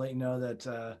back. I want to let you know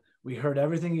that we heard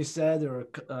everything you said. There were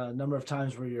a number of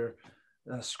times where your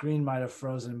screen might have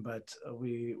frozen, but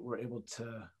we were able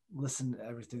to listen to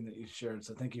everything that you shared.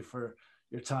 So thank you for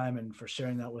your time and for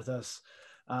sharing that with us.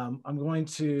 I'm going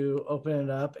to open it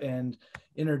up and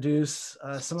introduce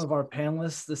some of our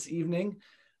panelists this evening.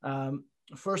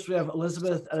 First, we have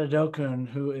Elizabeth Adedokun,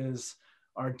 who is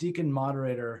our deacon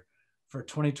moderator for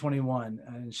 2021.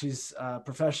 And she's a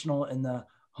professional in the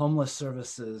homeless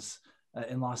services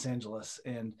in Los Angeles.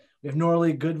 And we have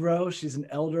Norley Goodrow. She's an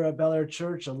elder at Bel Air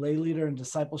Church, a lay leader in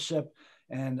discipleship,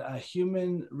 and a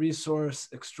human resource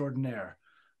extraordinaire,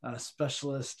 a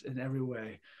specialist in every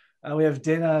way. We have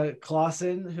Dana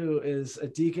Clausen, who is a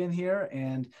deacon here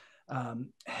and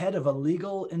head of a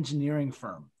legal engineering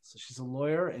firm. So she's a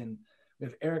lawyer. And we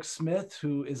have Eric Smith,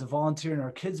 who is a volunteer in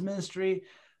our kids ministry.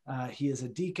 He is a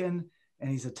deacon and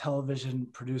he's a television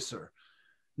producer.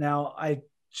 Now, I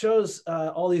chose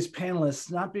all these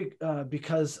panelists not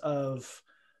because of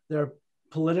their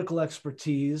political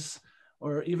expertise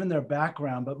or even their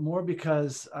background, but more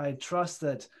because I trust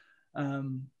that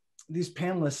these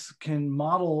panelists can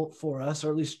model for us,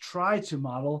 or at least try to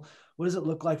model, what does it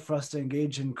look like for us to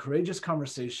engage in courageous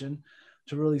conversation,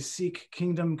 to really seek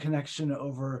kingdom connection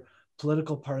over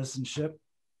political partisanship.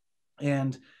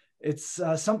 And it's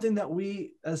something that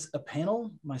we, as a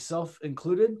panel, myself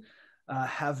included,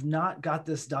 have not got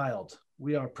this dialed.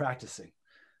 We are practicing.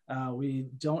 We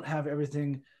don't have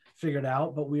everything figured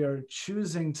out, but we are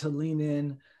choosing to lean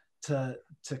in to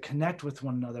connect with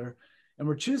one another. And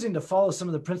we're choosing to follow some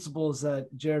of the principles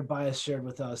that Jared Bias shared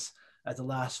with us at the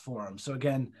last forum. So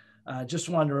again, just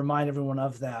wanted to remind everyone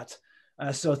of that.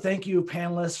 So thank you,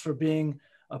 panelists, for being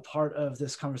a part of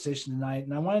this conversation tonight.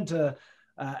 And I wanted to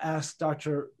ask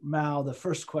Dr. Mouw the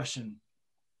first question.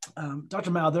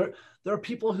 Dr. Mouw, there are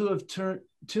people who have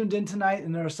tuned in tonight,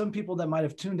 and there are some people that might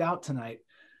have tuned out tonight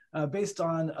based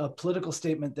on a political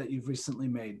statement that you've recently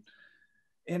made.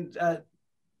 And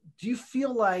do you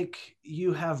feel like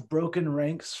you have broken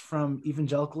ranks from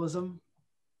evangelicalism?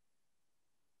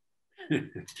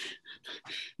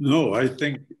 No, I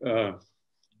think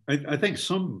I think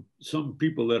some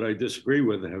people that I disagree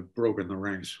with have broken the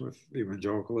ranks with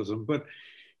evangelicalism, but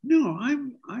no,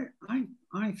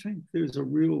 I think there's a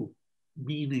real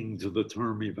meaning to the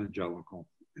term evangelical,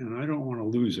 and I don't want to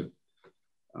lose it.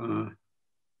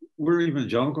 We're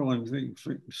evangelical, and think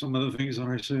some of the things that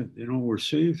I said, we're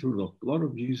saved through the blood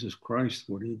of Jesus Christ,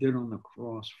 what he did on the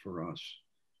cross for us.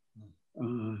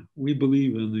 We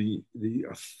believe in the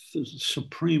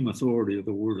supreme authority of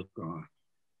the Word of God.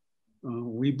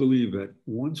 We believe that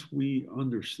once we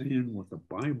understand what the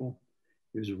Bible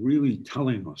is really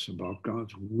telling us about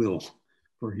God's will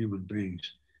for human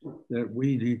beings, that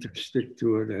we need to stick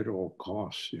to it at all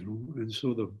costs, And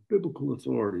so the biblical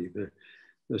authority,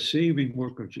 the saving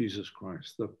work of Jesus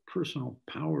Christ, the personal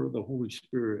power of the Holy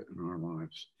Spirit in our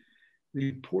lives, the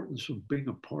importance of being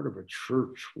a part of a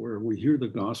church where we hear the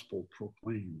gospel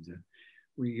proclaimed, and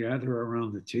we gather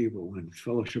around the table and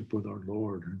fellowship with our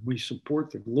Lord, and we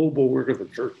support the global work of the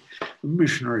church, the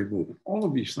missionary movement. All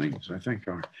of these things, I think,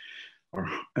 are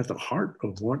at the heart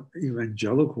of what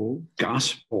evangelical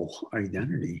gospel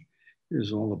identity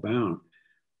is all about.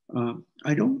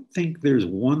 I don't think there's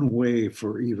one way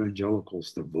for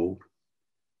evangelicals to vote.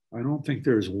 I don't think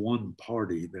there's one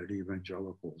party that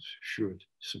evangelicals should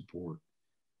support.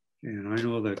 And I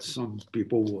know that some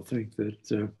people will think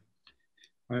that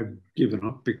I've given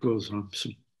up because I'm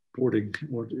supporting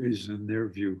what is, in their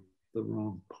view, the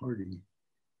wrong party.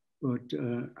 But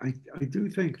I do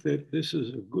think that this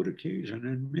is a good occasion,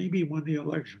 and maybe when the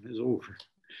election is over,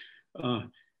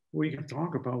 we can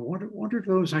talk about what do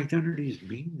those identities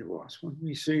mean to us when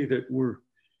we say that we're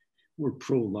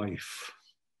pro-life,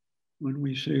 when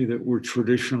we say that we're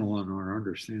traditional in our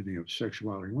understanding of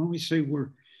sexuality, when we say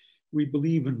we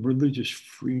believe in religious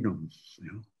freedom,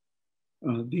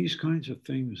 these kinds of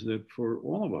things that for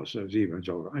all of us as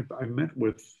evangelicals, I met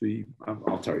with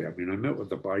I'll tell you, I met with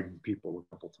the Biden people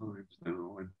a couple times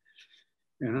now,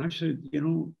 and I said,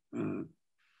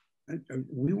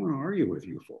 we want to argue with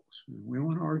you folks. We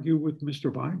want to argue with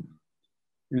Mr. Biden.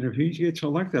 And if he gets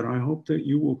elected, I hope that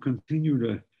you will continue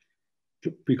to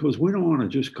because we don't want to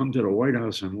just come to the White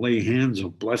House and lay hands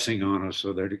of blessing on us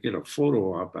so that you get a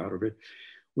photo op out of it.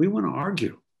 We want to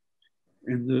argue.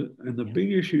 And the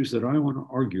big issues that I want to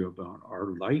argue about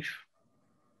are life,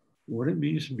 what it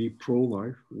means to be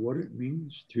pro-life, what it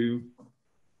means to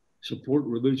support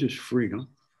religious freedom,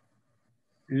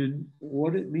 and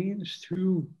what it means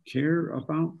to care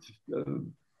about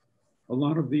a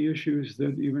lot of the issues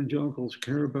that evangelicals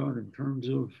care about in terms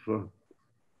of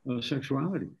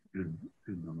sexuality and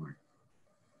the like.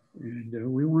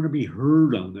 And we want to be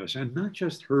heard on this, and not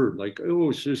just heard, like,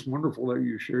 oh, it's just wonderful that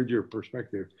you shared your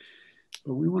perspective,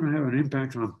 but we want to have an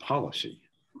impact on policy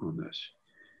on this.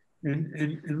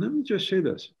 And let me just say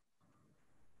this.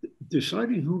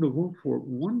 Deciding who to vote for,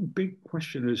 one big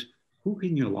question is, who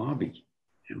can you lobby,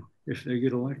 if they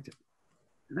get elected?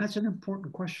 And that's an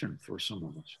important question for some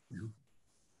of us,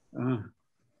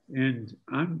 and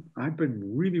I've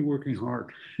been really working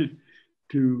hard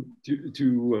to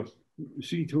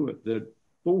see to it that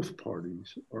both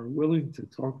parties are willing to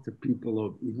talk to people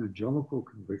of evangelical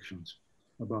convictions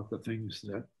about the things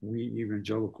that we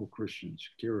evangelical Christians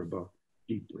care about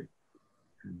deeply.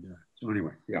 And so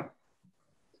anyway, yeah.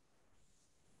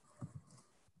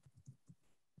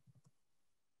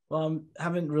 Well, I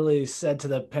haven't really said to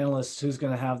the panelists who's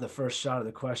going to have the first shot of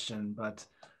the question, but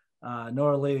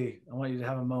Nora Lee, I want you to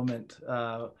have a moment.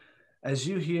 As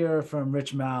you hear from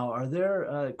Rich Mouw, are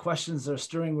there questions that are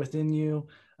stirring within you?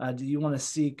 Do you want to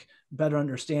seek better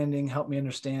understanding, help me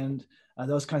understand,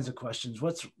 those kinds of questions?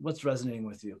 What's resonating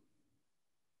with you?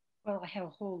 Well, I have a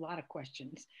whole lot of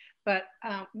questions, but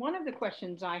one of the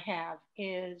questions I have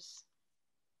is,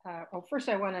 well, first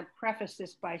I want to preface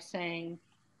this by saying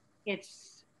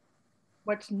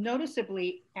what's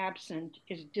noticeably absent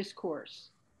is discourse.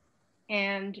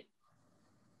 And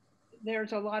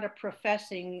there's a lot of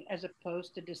professing as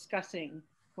opposed to discussing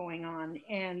going on.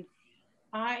 And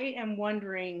I am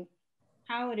wondering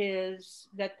how it is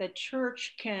that the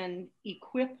church can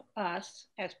equip us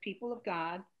as people of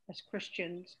God, as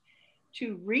Christians,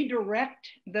 to redirect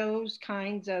those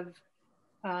kinds of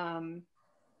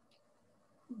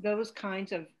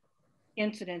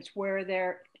incidents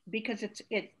where because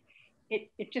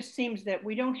it just seems that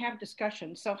we don't have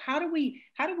discussion. So how do we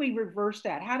reverse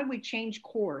that? How do we change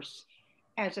course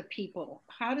as a people?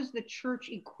 How does the church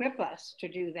equip us to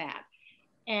do that?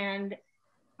 And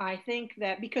I think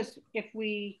that because if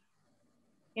we,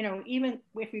 even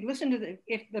if we listen to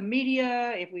the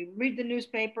media, if we read the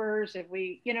newspapers, if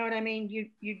we, you know what I mean,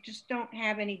 you just don't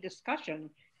have any discussion.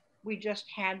 We just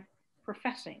had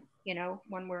professing,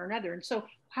 one way or another. And so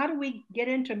how do we get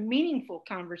into meaningful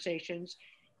conversations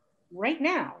right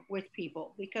now with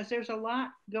people? Because there's a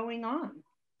lot going on.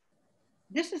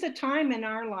 This is a time in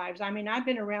our lives. I mean, I've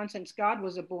been around since God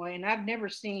was a boy, and I've never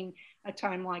seen a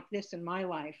time like this in my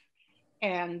life.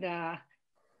 And,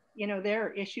 there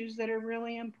are issues that are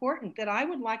really important that I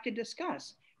would like to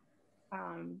discuss.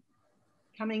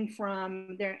 Coming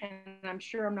from there, and I'm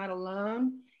sure I'm not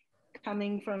alone,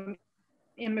 coming from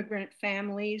immigrant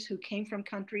families who came from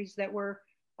countries that were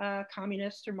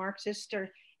communist or Marxist, or,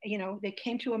 they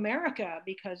came to America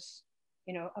because,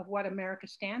 of what America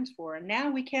stands for. And now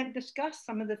we can't discuss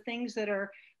some of the things that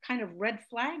are kind of red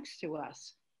flags to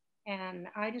us. And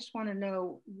I just want to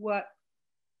know what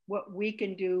we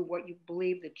can do, what you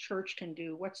believe the church can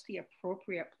do. What's the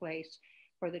appropriate place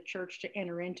for the church to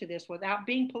enter into this without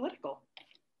being political?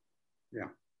 Yeah.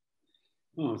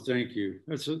 Oh, thank you.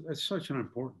 That's such an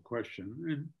important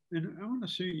question. And I want to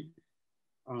see,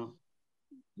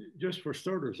 just for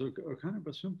starters, a kind of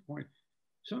a simple point.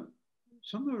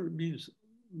 Some of it means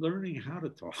learning how to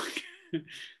talk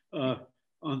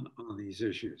on these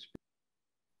issues.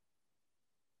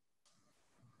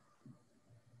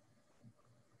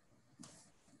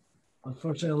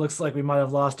 Unfortunately, it looks like we might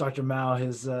have lost Dr. Mouw.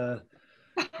 His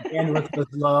bandwidth was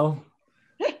low.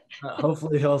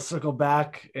 Hopefully he'll circle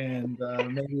back, and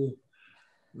maybe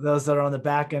those that are on the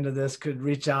back end of this could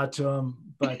reach out to him.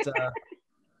 But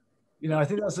I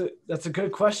think that's a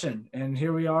good question. And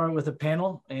here we are with a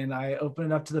panel, and I open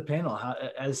it up to the panel.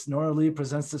 As Nora Lee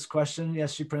presents this question,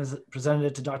 yes, she presented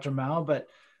it to Dr. Mouw, but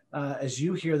as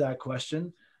you hear that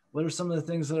question, what are some of the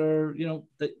things that are,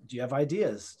 do you have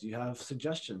ideas? Do you have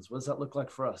suggestions? What does that look like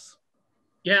for us?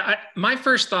 Yeah, my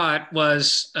first thought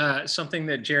was something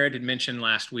that Jared had mentioned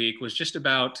last week, was just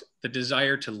about the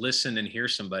desire to listen and hear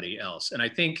somebody else. And I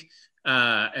think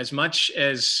as much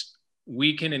as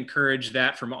we can encourage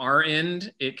that from our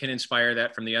end, it can inspire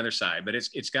that from the other side. But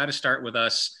it's got to start with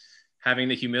us having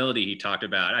the humility he talked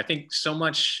about. I think so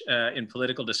much in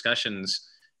political discussions,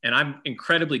 and I'm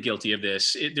incredibly guilty of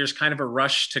this, there's kind of a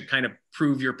rush to kind of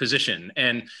prove your position.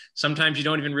 And sometimes you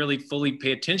don't even really fully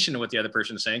pay attention to what the other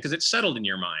person is saying because it's settled in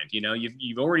your mind.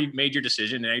 You've already made your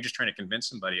decision, and now you're just trying to convince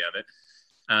somebody of it.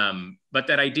 But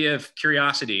that idea of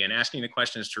curiosity and asking the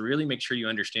questions to really make sure you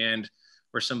understand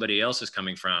where somebody else is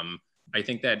coming from, I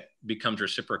think that becomes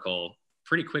reciprocal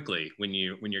pretty quickly when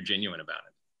you're genuine about it.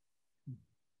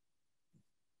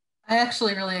 I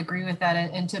actually really agree with that.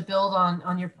 And to build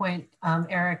on your point,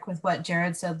 Eric, with what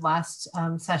Jared said last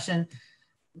session,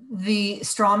 the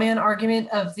straw man argument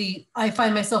I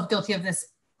find myself guilty of this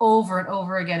over and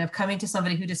over again, of coming to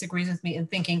somebody who disagrees with me and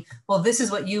thinking, well, this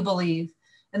is what you believe.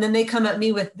 And then they come at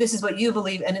me with, this is what you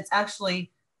believe. And it's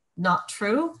actually not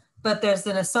true, but there's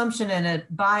an assumption and a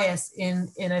bias in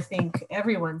I think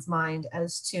everyone's mind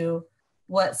as to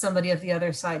what somebody of the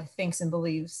other side thinks and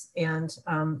believes. And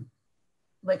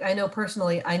I know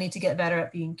personally, I need to get better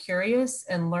at being curious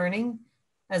and learning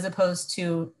as opposed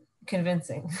to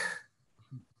convincing.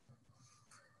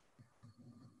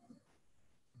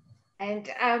 And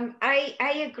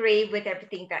I agree with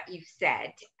everything that you've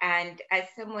said. And as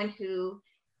someone who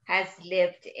has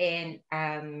lived in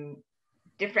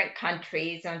different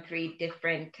countries on 3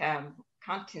 different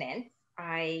continents,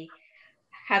 I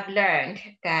have learned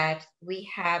that we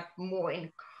have more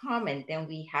in common than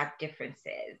we have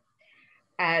differences.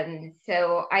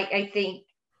 So I think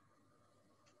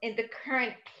in the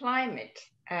current climate,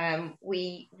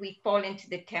 we fall into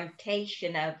the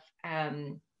temptation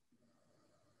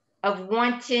of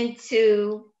wanting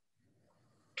to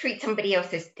treat somebody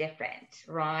else as different,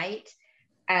 right?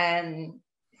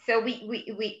 So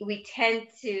we tend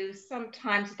to,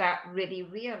 sometimes without really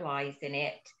realizing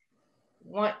it,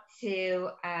 want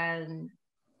to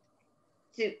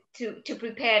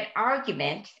prepare an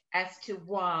argument as to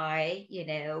why,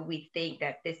 we think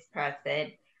that this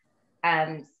person's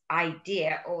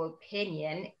idea or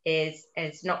opinion is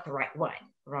not the right one,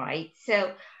 right?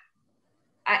 So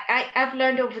I've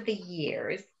learned over the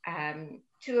years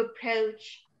to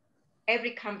approach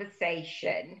every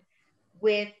conversation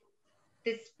with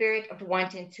the spirit of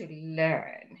wanting to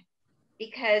learn.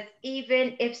 Because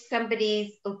even if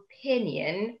somebody's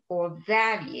opinion or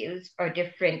values are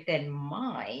different than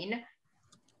mine,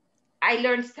 I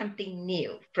learn something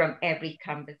new from every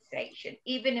conversation.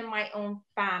 Even in my own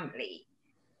family,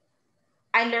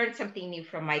 I learned something new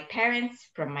from my parents,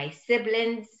 from my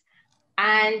siblings,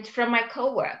 and from my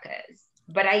coworkers.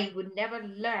 But I would never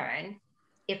learn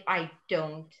if I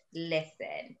don't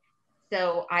listen.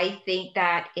 So I think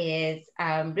that is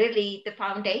really the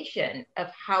foundation of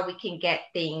how we can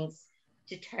get things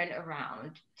to turn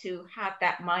around, to have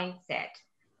that mindset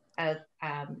of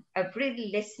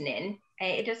really listening.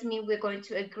 It doesn't mean we're going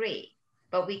to agree,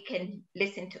 but we can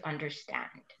listen to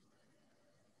understand.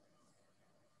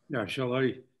 Yeah,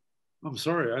 I'm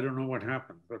sorry, I don't know what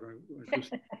happened, but I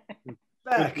just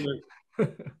Back.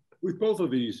 with both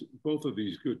of these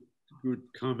good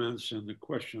comments and the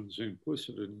questions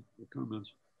implicit in the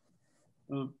comments,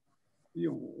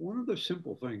 one of the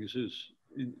simple things is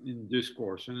in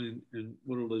discourse and in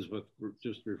what Elizabeth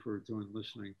just referred to in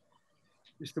listening,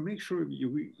 is to make sure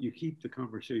you keep the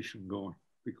conversation going,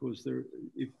 because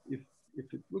if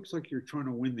it looks like you're trying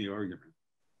to win the argument,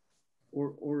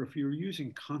 or if you're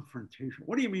using confrontation,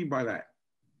 what do you mean by that?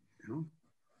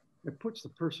 It puts the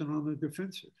person on the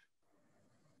defensive.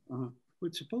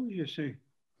 But suppose you say,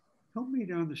 help me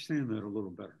to understand that a little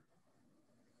better.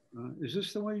 Is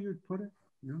this the way you'd put it?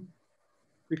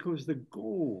 Because the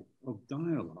goal of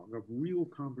dialogue, of real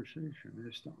conversation,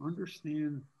 is to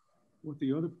understand what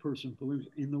the other person believes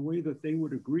in the way that they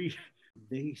would agree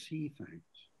they see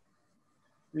things.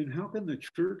 And how can the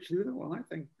church do that? Well, I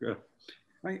think,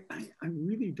 I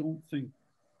really don't think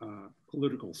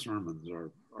political sermons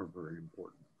are very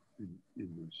important in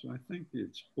this. I think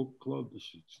it's book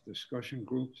clubs, it's discussion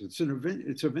groups, it's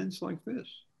events like this.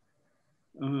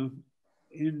 And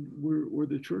where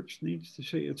the church needs to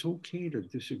say it's okay to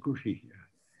disagree.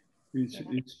 It's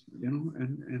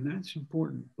and that's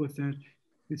important, but that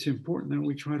it's important that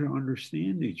we try to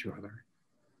understand each other,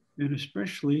 and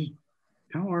especially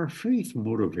how our faith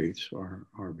motivates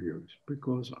our views.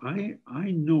 Because I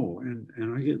know, and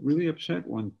I get really upset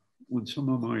when some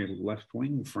of my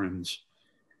left-wing friends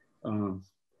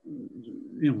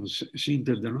seem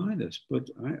to deny this, but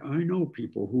I know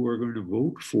people who are going to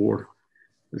vote for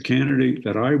the candidate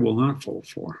that I will not vote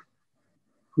for,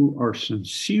 who are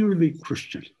sincerely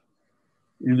Christian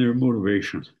in their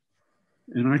motivation.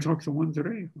 And I talked to one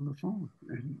today on the phone,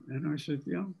 and I said,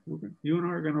 yeah, you and I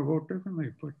are going to vote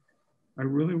differently, but I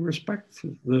really respect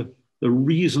the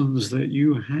reasons that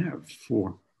you have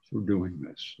for doing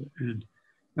this. And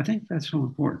I think that's so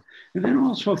important. And then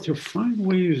also to find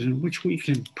ways in which we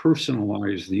can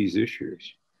personalize these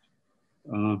issues.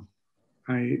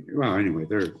 Anyway,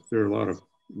 there are a lot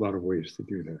of ways to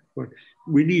do that, but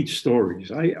we need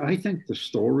stories. I think the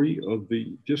story of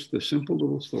the simple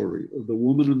little story of the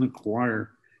woman in the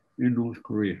choir in North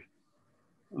Korea,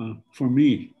 for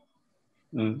me,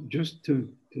 just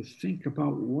to think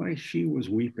about why she was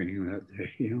weeping that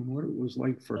day, what it was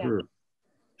like for her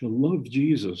to love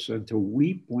Jesus and to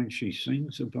weep when she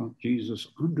sings about Jesus,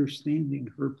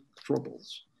 understanding her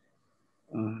troubles,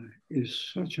 is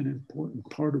such an important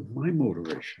part of my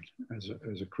motivation as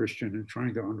a Christian, and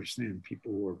trying to understand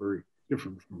people who are very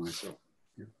different from myself.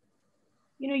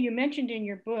 You mentioned in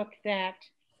your book that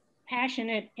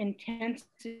passionate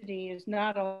intensity is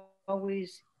not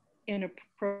always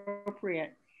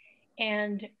inappropriate.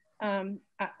 And I'm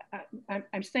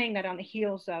saying that on the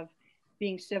heels of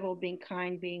being civil, being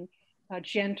kind, being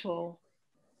gentle,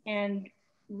 and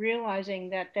realizing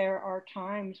that there are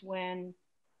times when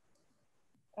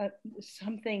that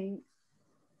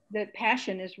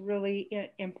passion is really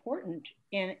important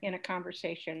in a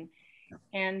conversation.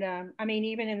 And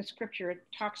even in the scripture, it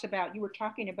talks about, you were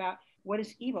talking about what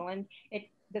is evil, and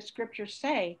the scriptures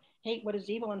say, hate what is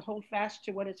evil and hold fast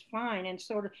to what is fine. And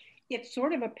it's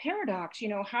sort of a paradox,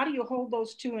 how do you hold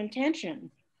those two in tension?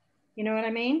 You know what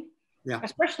I mean? Yeah.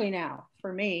 Especially now,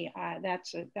 for me,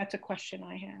 that's a question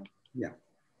I have. Yeah.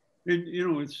 And,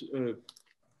 it's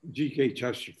G.K.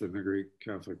 Chesterton, the great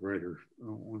Catholic writer,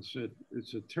 once said,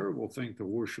 it's a terrible thing to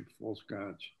worship false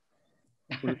gods,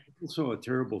 but it's also a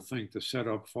terrible thing to set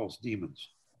up false demons.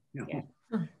 Yeah.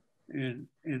 And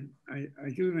I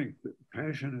do think that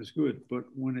passion is good, but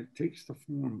when it takes the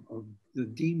form of the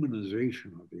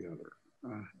demonization of the other,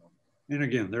 and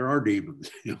again, there are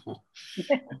demons,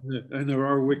 and there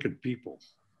are wicked people,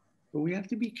 but we have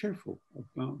to be careful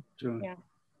about,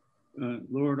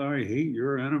 Lord, I hate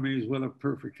your enemies with a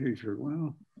perfect hatred.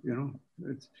 Well,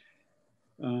 it's,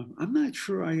 I'm not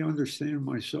sure I understand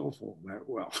myself all that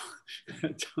well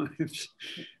at times.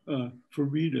 For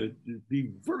me to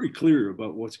be very clear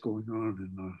about what's going on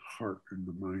in the heart and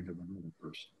the mind of another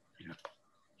person. Yeah.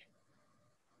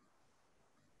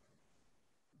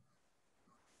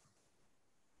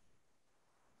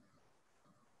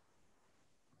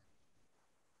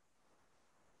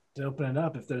 to open it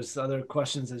up. If there's other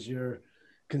questions as you're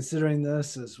considering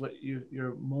this, as what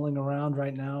you're mulling around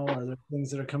right now, are there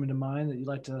things that are coming to mind that you'd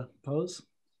like to pose?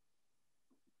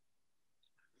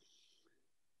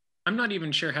 I'm not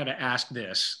even sure how to ask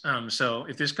this. So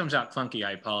if this comes out clunky,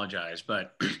 I apologize.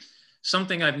 But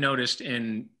something I've noticed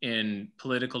in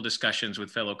political discussions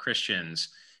with fellow Christians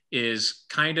is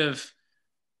kind of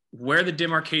where the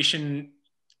demarcation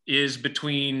is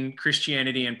between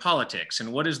Christianity and politics,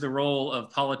 and what is the role of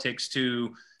politics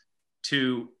to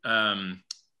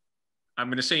I'm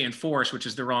going to say enforce, which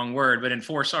is the wrong word, but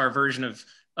enforce our version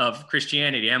of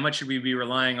Christianity. How much should we be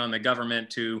relying on the government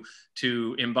to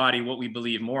embody what we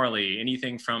believe morally?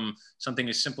 Anything from something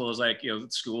as simple as like,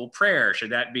 school prayer, should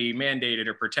that be mandated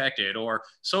or protected? Or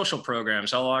social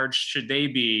programs, how large should they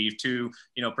be to,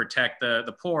 protect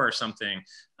the poor or something?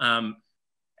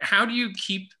 How do you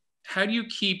keep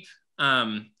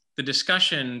the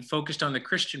discussion focused on the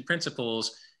Christian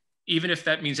principles, even if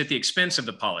that means at the expense of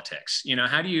the politics?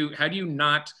 How do you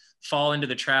not fall into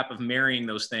the trap of marrying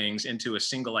those things into a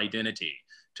single identity,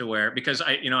 to where, because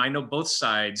I know both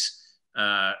sides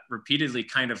repeatedly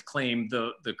kind of claim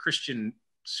the Christian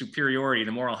superiority,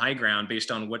 the moral high ground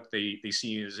based on what they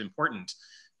see as important.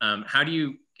 How do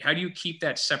you keep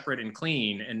that separate and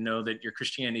clean and know that your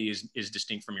Christianity is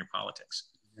distinct from your politics?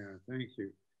 Yeah, thank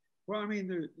you. Well, I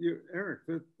mean, Eric,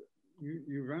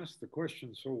 you've asked the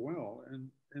question so well,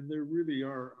 and there really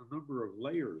are a number of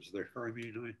layers there. I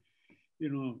mean,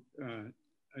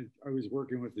 I was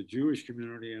working with the Jewish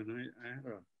community, and I had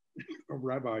a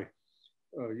rabbi,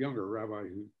 a younger rabbi,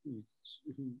 who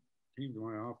came to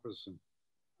my office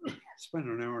and spent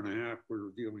an hour and a half. We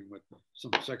were dealing with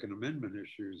some Second Amendment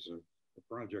issues of the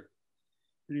project.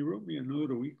 And he wrote me a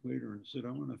note a week later and said,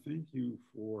 "I want to thank you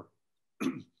for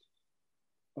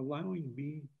allowing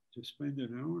me to spend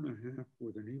an hour and a half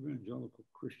with an evangelical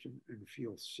Christian and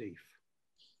feel safe."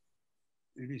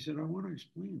 And he said, "I want to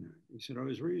explain that." He said, "I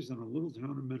was raised in a little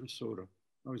town in Minnesota.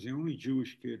 I was the only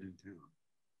Jewish kid in town."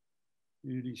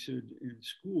 And he said, in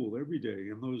school every day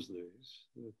in those days,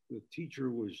 the teacher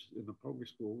was in the public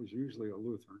school was usually a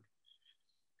Lutheran.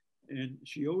 And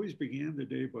she always began the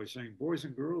day by saying, "Boys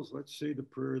and girls, let's say the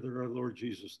prayer that our Lord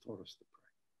Jesus taught us to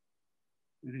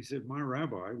pray." And he said, my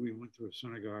rabbi, we went to a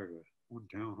synagogue one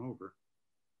town over,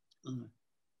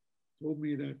 told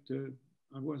me that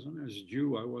I wasn't, as a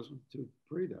Jew, I wasn't to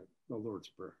pray the Lord's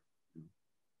Prayer.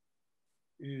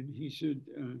 And he said,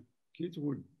 kids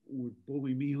would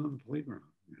bully me on the playground.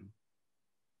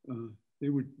 They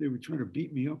would try to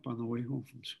beat me up on the way home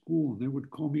from school, and they would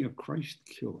call me a Christ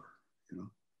killer.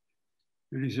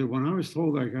 And he said, when I was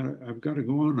told I've got to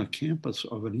go on the campus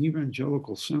of an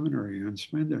evangelical seminary and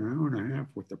spend an hour and a half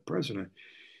with the president,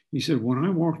 he said, when I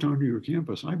walked onto your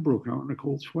campus, I broke out in a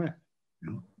cold sweat.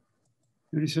 And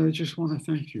he said, "I just want to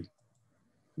thank you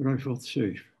that I felt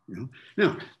safe."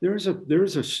 Now there's a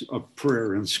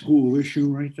prayer and school issue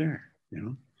right there.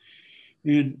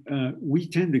 And we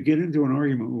tend to get into an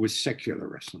argument with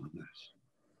secularists on this.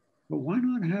 But why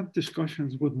not have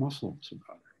discussions with Muslims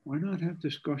about it? Why not have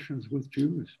discussions with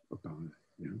Jews about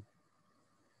it?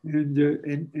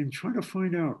 And try to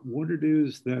find out what it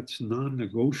is that's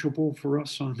non-negotiable for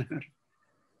us on that,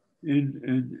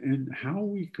 and how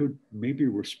we could maybe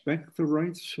respect the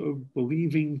rights of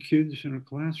believing kids in a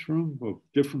classroom of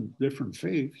different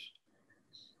faiths,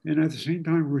 and at the same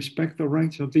time respect the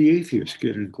rights of the atheist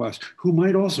kid in class who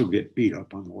might also get beat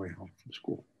up on the way home from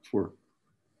school for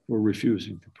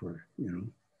refusing to pray.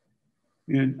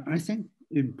 And I think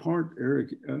in part,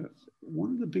 Eric,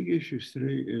 one of the big issues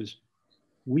today is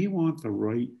we want the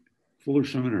right. Fuller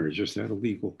Seminary just had a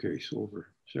legal case over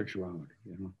sexuality.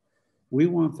 We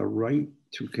want the right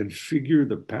to configure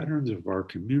the patterns of our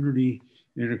community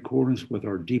in accordance with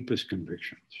our deepest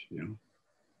convictions.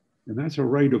 And that's a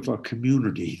right of a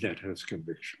community that has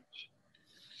convictions.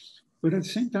 But at the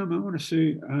same time, I want to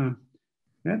say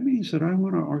that means that I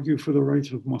want to argue for the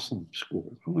rights of Muslim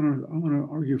schools. I want to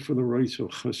argue for the rights of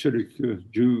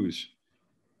Hasidic Jews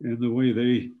and the way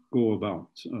they go about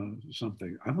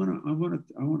something. I want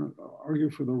to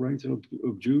argue for the rights of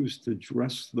Jews to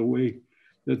dress the way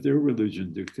that their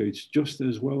religion dictates, just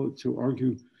as well to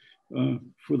argue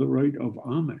for the right of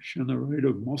Amish and the right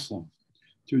of Muslim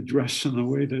to dress in the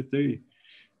way that they,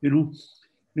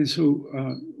 And so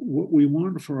what we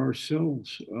want for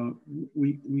ourselves,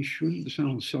 we shouldn't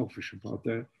sound selfish about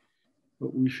that,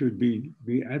 but we should be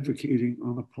advocating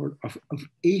on the part of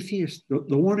atheists.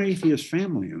 The one atheist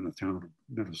family in the town of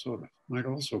Minnesota might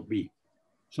also be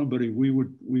somebody we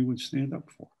would stand up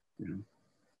for.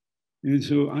 And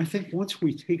so I think once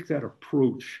we take that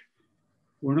approach,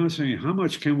 we're not saying how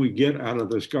much can we get out of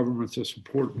this government to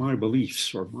support my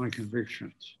beliefs or my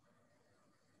convictions,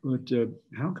 but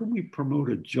how can we promote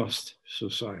a just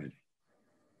society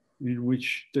in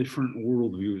which different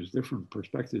worldviews, different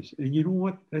perspectives, and you know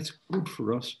what? That's good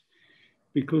for us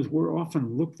because we're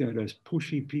often looked at as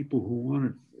pushy people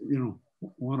who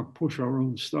want to push our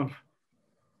own stuff,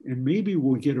 and maybe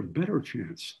we'll get a better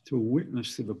chance to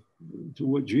witness to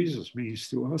what Jesus means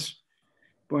to us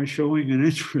by showing an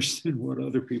interest in what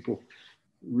other people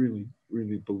really,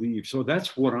 really believe. So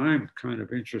that's what I'm kind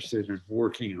of interested in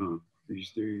working on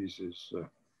these days is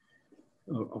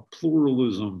a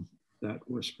pluralism that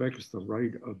respects the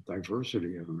right of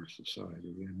diversity in our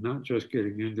society and not just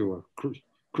getting into a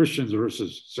Christians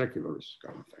versus secularists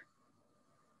kind of thing.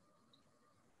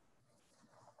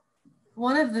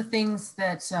 One of the things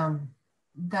that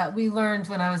that we learned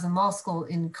when I was in law school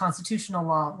in constitutional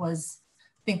law was,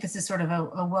 I think this is sort of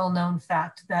a well-known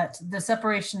fact, that the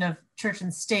separation of church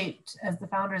and state, as the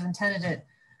founders intended it,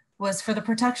 was for the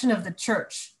protection of the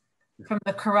church from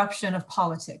the corruption of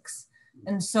politics.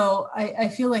 And so I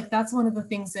feel like that's one of the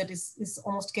things that is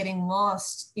almost getting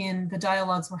lost in the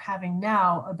dialogues we're having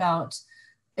now about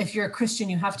if you're a Christian,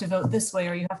 you have to vote this way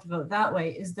or you have to vote that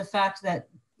way, is the fact that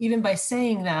even by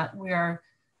saying that, we are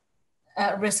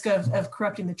at risk of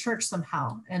corrupting the church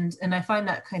somehow. And I find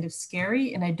that kind of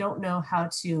scary, and I don't know how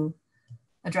to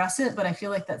address it, but I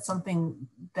feel like that's something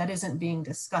that isn't being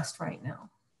discussed right now.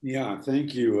 Yeah,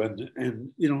 thank you.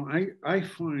 And you know, I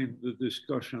find the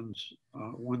discussions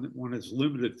when it's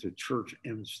limited to church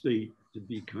and state to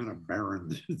be kind of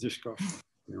barren discussion.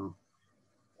 You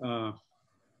know,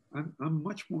 I'm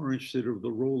much more interested in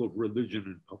the role of religion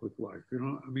in public life. You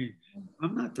know, I mean,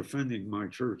 I'm not defending my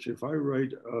church. If I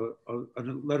write a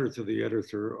letter to the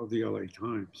editor of the LA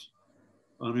Times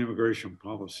on immigration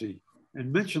policy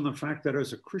and mention the fact that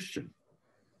as a Christian,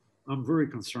 I'm very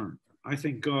concerned. I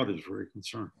think God is very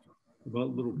concerned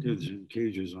about little kids in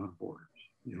cages on borders,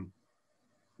 you know,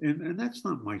 and that's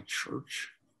not my church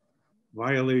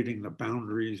violating the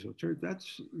boundaries of church.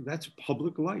 That's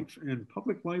public life, and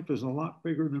public life is a lot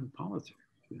bigger than politics,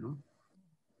 you know.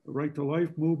 The Right to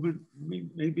Life movement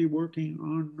may be working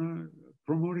on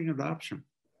promoting adoption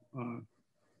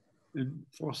and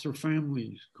foster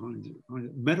families, kinds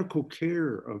of medical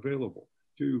care available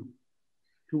to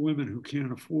women who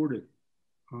can't afford it.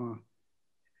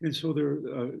 And so they're,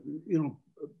 you know,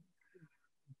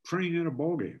 praying at a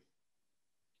ball game.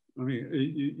 I mean,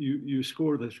 you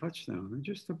score the touchdown and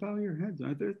just to bow your head.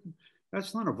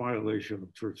 That's not a violation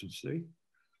of church and state.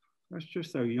 That's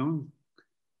just a young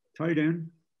tight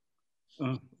end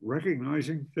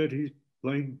recognizing that he's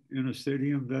playing in a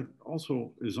stadium that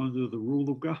also is under the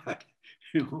rule of God,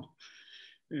 you know,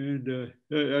 and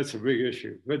that's a big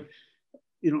issue. But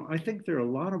you know, I think there are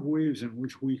a lot of ways in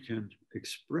which we can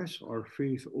express our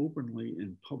faith openly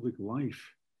in public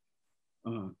life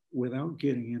without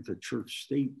getting into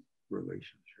church-state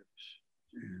relationships.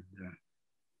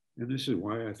 And this is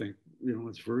why I think, you know,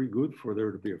 it's very good for there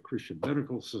to be a Christian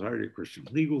medical society, a Christian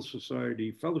legal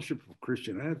society, fellowship of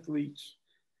Christian athletes,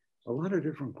 a lot of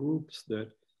different groups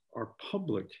that are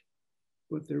public,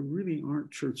 but there really aren't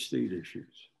church-state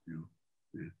issues, you know.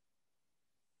 Yeah.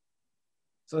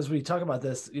 So as we talk about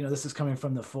this, you know, this is coming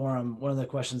from the forum. One of the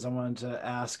questions I wanted to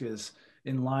ask is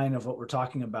in line of what we're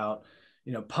talking about,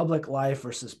 you know, public life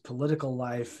versus political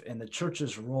life and the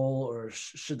church's role, or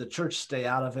should the church stay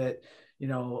out of it? You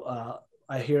know,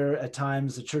 I hear at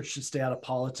times the church should stay out of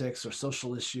politics or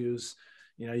social issues.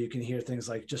 You know, you can hear things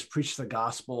like just preach the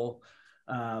gospel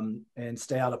and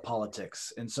stay out of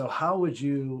politics. And so how would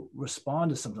you respond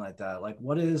to something like that? Like,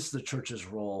 what is the church's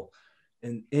role?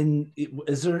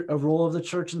 Is there a role of the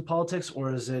church in politics,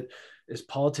 or is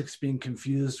politics being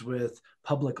confused with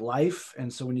public life?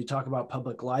 And so when you talk about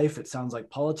public life, it sounds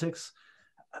like politics.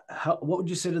 What would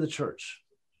you say to the church?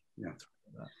 Yeah.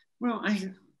 Well,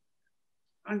 I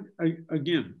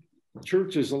again,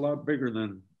 church is a lot bigger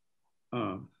than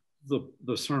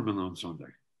the sermon on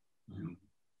Sunday. You know?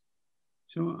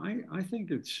 So I think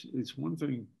it's one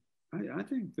thing. I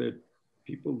think that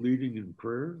people leading in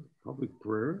prayer, public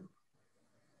prayer,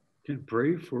 can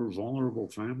pray for vulnerable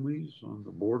families on the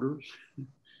borders,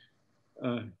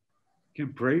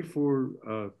 can pray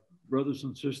for brothers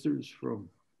and sisters from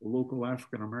a local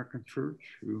African-American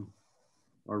church who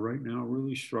are right now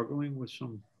really struggling with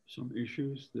some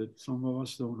issues that some of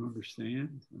us don't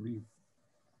understand. I mean,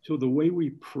 so the way we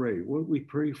pray, what we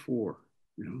pray for,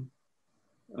 you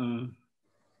know,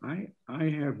 I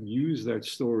have used that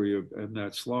story and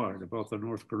that slide about the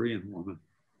North Korean woman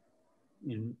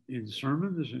in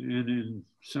sermons and in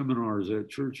seminars at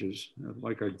churches,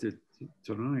 like I did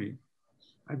tonight,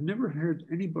 I've never heard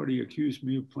anybody accuse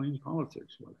me of playing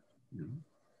politics with it, you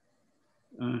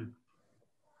know.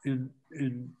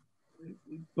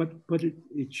 But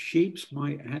it shapes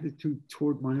my attitude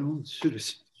toward my own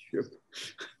citizenship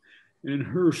and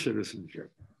her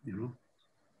citizenship, you know.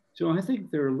 So I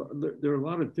think there are a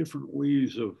lot of different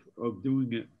ways of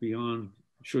doing it beyond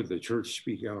should the church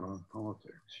speak out on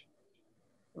politics.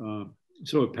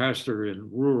 So a pastor in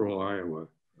rural Iowa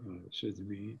said to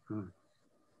me,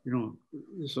 you know,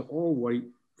 it's an all-white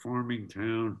farming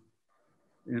town,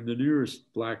 and the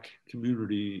nearest Black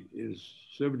community is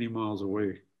 70 miles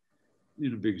away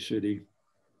in a big city.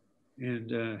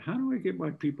 And how do I get my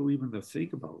people even to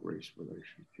think about race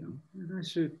relations? You know? And I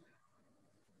said,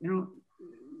 you know,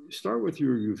 start with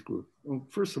your youth group. Well,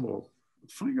 first of all,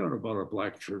 find out about a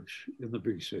Black church in the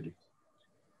big city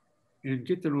and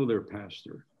get to know their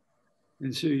pastor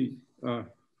and say,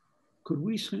 could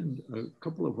we send a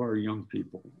couple of our young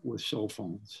people with cell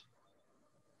phones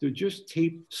to just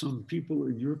tape some people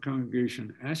in your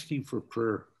congregation asking for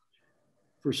prayer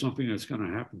for something that's going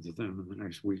to happen to them in the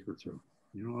next week or two?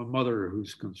 You know, a mother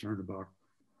who's concerned about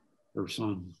her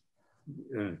son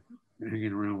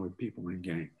hanging around with people in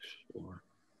gangs, or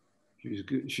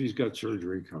she's got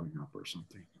surgery coming up or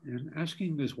something, and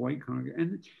asking this white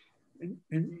congregation,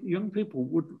 and young people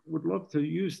would love to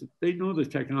use it. They know the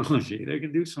technology. They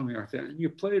can do something like that. And you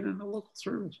play it in the local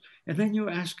service. And then you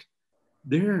ask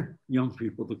their young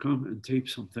people to come and tape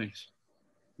some things,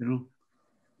 you know,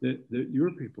 that your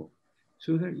people,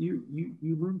 so that you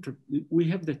learn to, we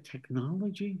have the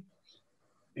technology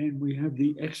and we have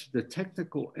the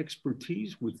technical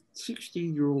expertise with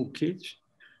 16-year-old kids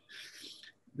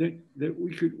that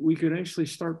we could actually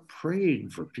start praying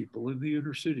for people in the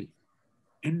inner city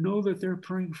and know that they're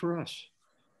praying for us.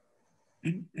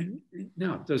 And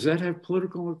now, does that have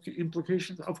political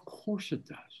implications? Of course it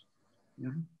does. You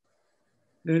know,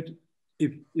 that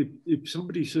if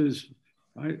somebody says,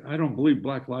 I don't believe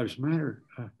Black Lives Matter,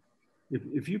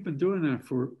 if you've been doing that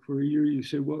for a year, you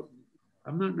say, well,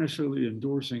 I'm not necessarily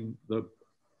endorsing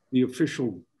the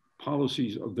official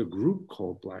policies of the group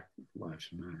called Black Lives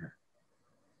Matter,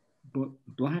 but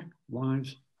Black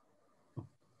lives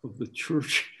of the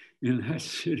church in that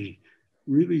city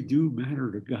really do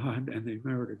matter to God, and they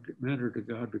matter to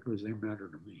God because they matter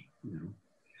to me, you know.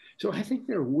 So I think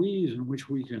there are ways in which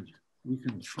we can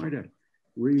try to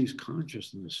raise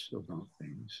consciousness about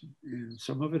things, and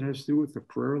some of it has to do with the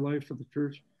prayer life of the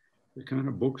church, the kind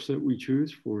of books that we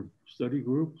choose for study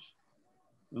groups.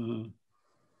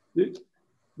 There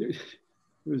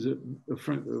was a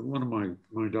friend, one of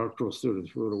my doctoral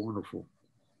students wrote a wonderful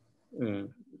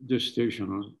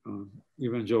dissertation on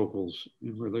evangelicals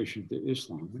in relation to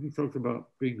Islam. And he talked about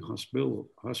being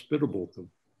hospitable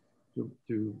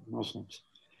to Muslims.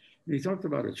 And he talked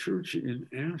about a church in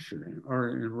Amsterdam, or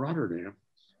in Rotterdam,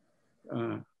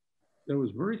 that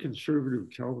was very conservative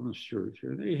Calvinist church.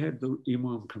 And they had the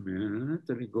imam come in, and that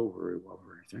didn't go very well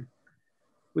or anything.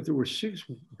 But there were 6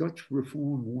 Dutch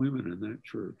Reformed women in that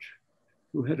church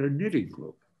who had a knitting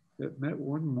club that met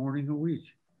one morning a week.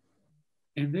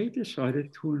 And they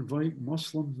decided to invite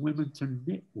Muslim women to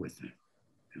knit with them.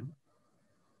 You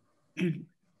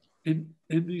know?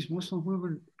 And these Muslim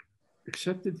women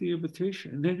accepted the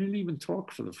invitation, and they didn't even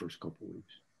talk for the first couple of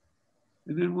weeks.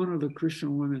 And then one of the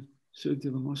Christian women said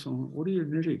to the Muslim woman, "What are you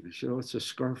knitting?" She said, "Oh, it's a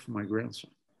scarf for my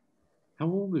grandson." "How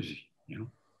old is he?" You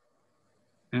know?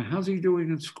 "And how's he doing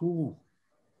in school?"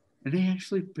 And they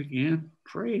actually began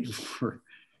praying for,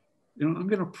 you know, I'm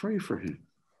going to pray for him,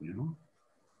 you know.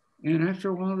 And after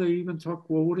a while, they even talked,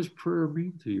 well, what does prayer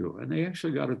mean to you? And they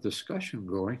actually got a discussion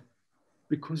going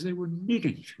because they were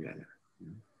knitting together. You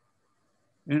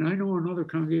know? And I know another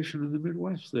congregation in the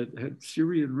Midwest that had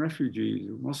Syrian refugees,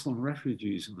 Muslim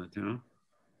refugees in the town.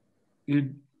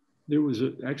 And there was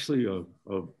actually a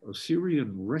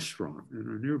Syrian restaurant in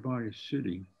a nearby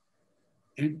city.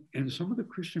 And some of the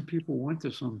Christian people went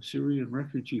to some Syrian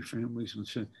refugee families and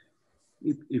said,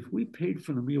 if we paid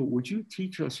for the meal, would you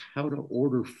teach us how to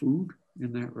order food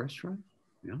in that restaurant?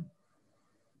 Yeah.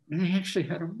 And they actually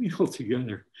had a meal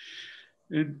together.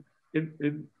 And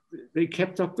they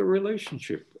kept up the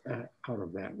relationship out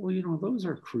of that. Well, you know, those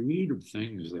are creative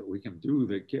things that we can do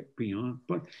that get beyond,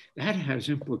 but that has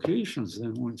implications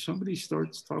then when somebody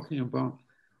starts talking about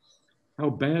how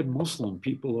bad Muslim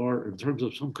people are in terms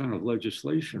of some kind of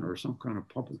legislation or some kind of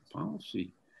public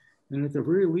policy. And at the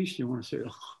very least, you want to say,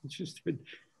 oh,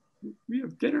 we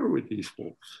have dinner with these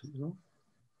folks. You know?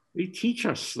 They teach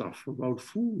us stuff about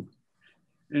food.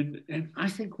 And I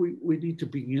think we need to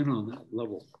begin on that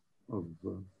level of,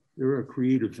 there are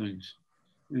creative things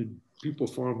and people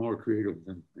far more creative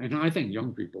than, and I think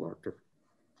young people are too.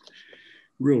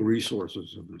 real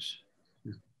resources in this.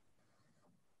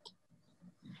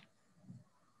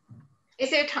 Is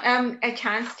there a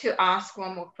chance to ask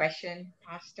one more question,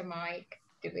 Pastor Mike?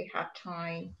 Do we have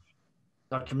time?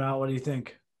 Dr. Mouw, what do you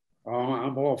think? Oh,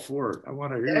 I'm all for it. I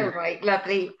want to hear All it. right,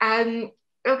 lovely.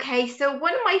 Okay, so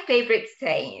one of my favorite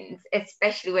sayings,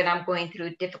 especially when I'm going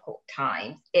through difficult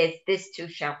times, is "this too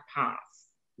shall pass."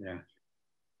 Yeah.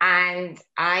 And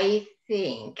I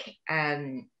think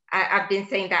I've been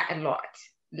saying that a lot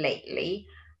lately.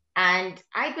 And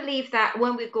I believe that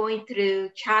when we're going through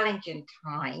challenging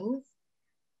times,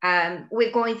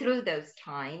 we're going through those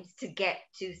times to get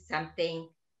to something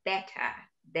better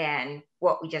than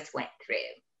what we just went through.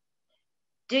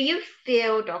 Do you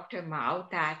feel, Dr. Mouw,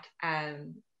 that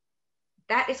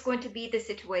that is going to be the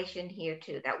situation here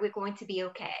too, that we're going to be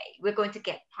okay, we're going to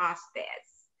get past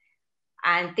this,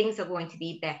 and things are going to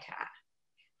be better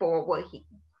for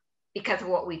because of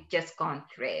what we've just gone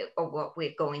through or what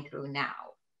we're going through now?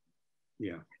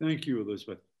 Yeah, thank you,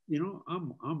 Elizabeth. You know,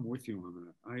 I'm with you on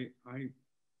that.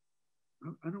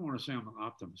 I don't want to say I'm an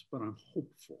optimist, but I'm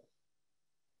hopeful,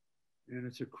 and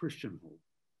it's a Christian hope.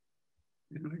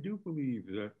 And I do believe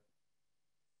that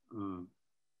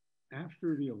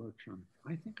after the election,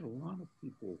 I think a lot of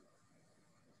people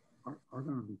are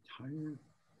going to be tired,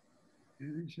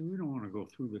 and they say, we don't want to go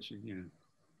through this again.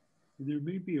 And there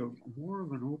may be more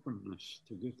of an openness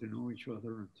to get to know each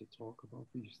other and to talk about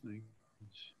these things.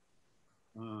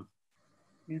 And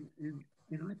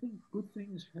I think good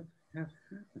things have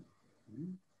happened.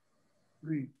 I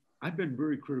mean, I've been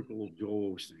very critical of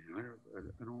Joel Osteen.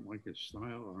 I don't like his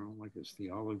style. I don't like his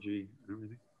theology and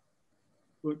everything.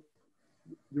 But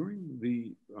during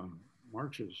the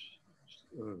marches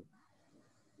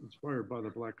inspired by the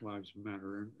Black Lives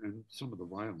Matter and some of the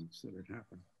violence that had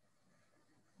happened,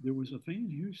 there was a thing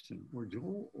in Houston where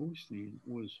Joel Osteen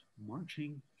was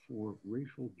marching for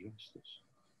racial justice.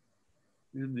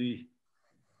 And the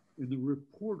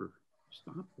reporter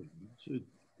stopped him and said,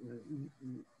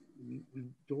 and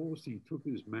Joel Osteen took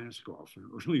his mask off, and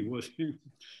it really was him.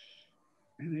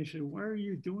 And they said, why are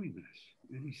you doing this?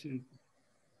 And he said,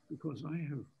 because I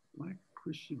have Black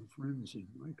Christian friends in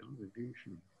my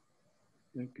congregation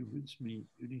that convinced me.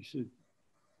 And he said,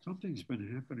 something's been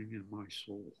happening in my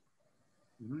soul.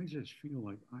 And I just feel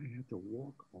like I had to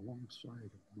walk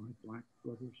alongside of my Black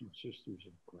brothers and sisters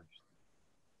in Christ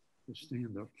to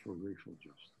stand up for racial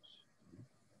justice.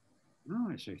 Now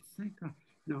I say, thank God.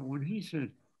 Now, when he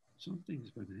said, something's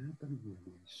been happening in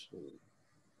my soul,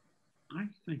 I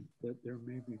think that there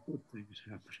may be good things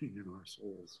happening in our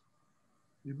souls,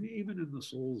 maybe even in the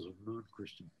souls of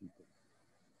non-Christian people.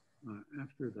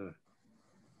 After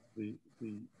the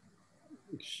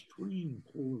extreme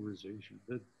polarization,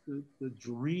 the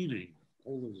draining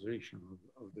polarization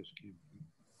of this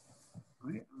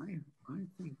campaign, I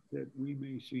think that we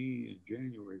may see in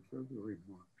January, February,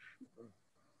 March,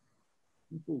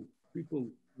 people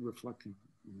reflecting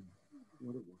on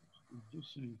what it was and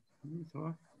just saying, can we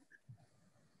talk?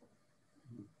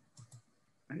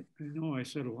 I know I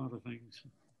said a lot of things.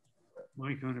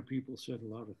 My kind of people said a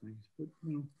lot of things, but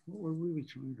you know what we're really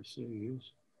trying to say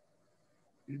is,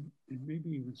 and maybe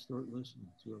even start listening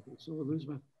to it. So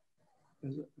Elizabeth,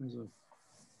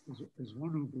 as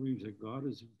one who believes that God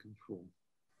is in control,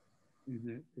 and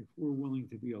that if we're willing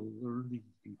to be a learning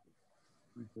people,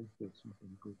 I think that's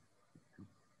something good.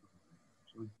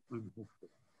 So I'm hopeful,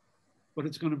 but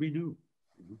it's going to be new.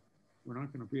 You know? We're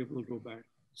not going to be able to go back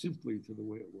simply to the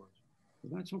way it was,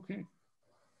 but that's okay.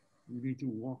 We need to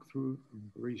walk through it,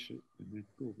 embrace it, and then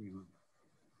go beyond it.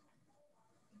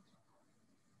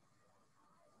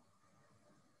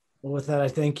 Well, with that, I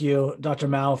thank you, Dr.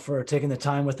 Mouw, for taking the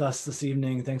time with us this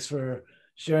evening. Thanks for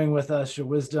sharing with us your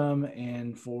wisdom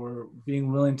and for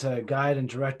being willing to guide and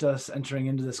direct us, entering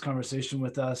into this conversation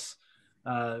with us,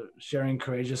 sharing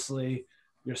courageously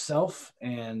yourself.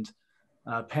 And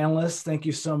panelists, thank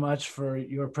you so much for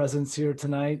your presence here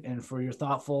tonight and for your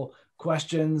thoughtful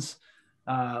questions.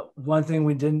 One thing,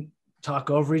 we didn't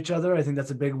talk over each other. I think that's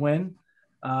a big win.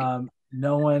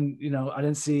 No one, I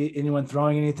didn't see anyone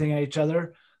throwing anything at each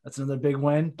other. That's another big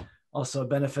win. Also a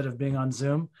benefit of being on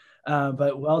Zoom.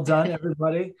 But well done,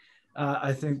 everybody.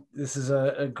 I think this is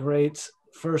a great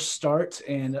first start,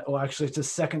 and actually it's a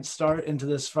second start into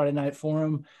this Friday Night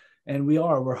Forum. And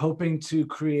we're hoping to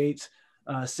create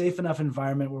a safe enough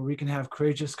environment where we can have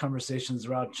courageous conversations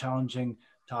around challenging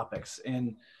topics.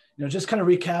 And just kind of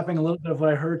recapping a little bit of what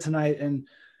I heard tonight, and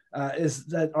is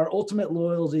that our ultimate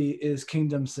loyalty is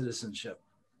kingdom citizenship.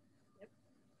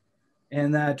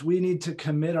 And that we need to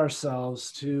commit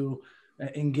ourselves to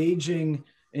engaging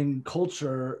in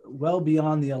culture well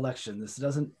beyond the election. This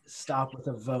doesn't stop with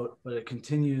a vote, but it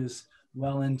continues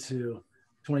well into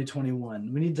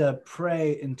 2021. We need to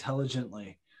pray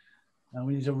intelligently.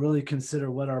 We need to really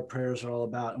consider what our prayers are all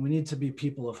about. And we need to be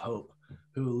people of hope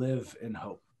who live in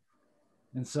hope.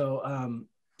 And so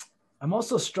I'm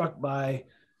also struck by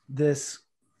this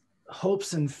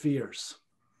hopes and fears.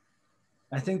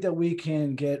 I think that we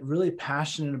can get really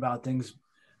passionate about things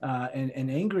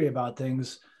and angry about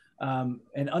things.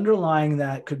 And underlying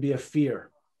that could be a fear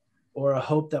or a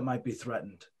hope that might be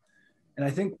threatened. And I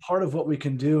think part of what we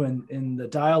can do in the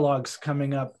dialogues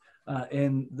coming up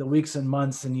in the weeks and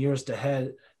months and years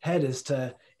ahead is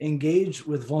to engage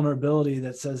with vulnerability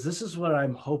that says, this is what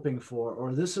I'm hoping for,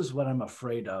 or this is what I'm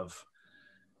afraid of.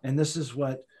 And this is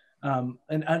what,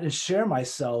 and share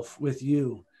myself with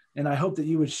you. And I hope that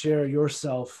you would share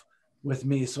yourself with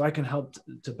me so I can help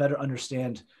to better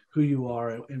understand who you are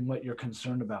and what you're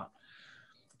concerned about.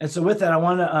 And so with that, I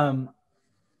want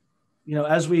to,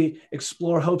 as we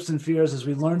explore hopes and fears, as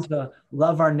we learn to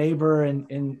love our neighbor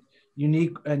in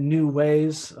unique and new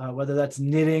ways, whether that's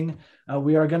knitting,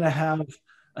 we are going to have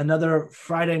another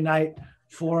Friday night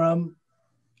forum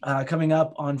coming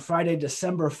up on Friday,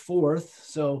 December 4th.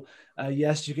 So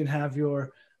yes, you can have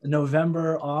your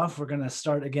November off. We're going to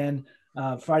start again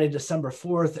Friday, December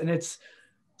 4th. And it's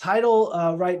title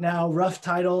right now, rough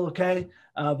title, okay?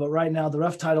 But right now the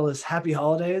rough title is Happy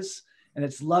Holidays, and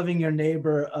it's loving your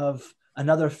neighbor of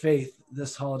another faith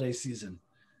this holiday season.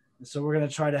 And so we're going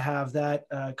to try to have that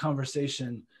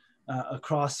conversation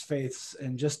across faiths,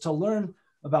 and just to learn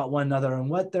about one another and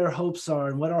what their hopes are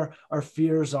and what our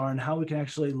fears are, and how we can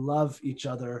actually love each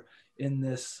other in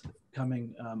this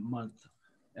coming month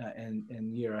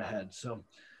and year ahead. So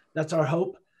that's our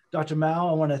hope. Dr. Mouw,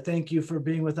 I want to thank you for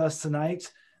being with us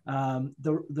tonight.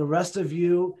 The rest of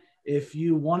you, if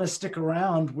you want to stick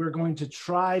around, we're going to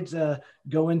try to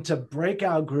go into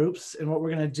breakout groups. And what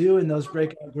we're going to do in those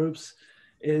breakout groups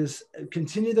is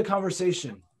continue the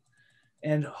conversation.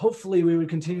 And hopefully we would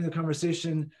continue the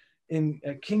conversation in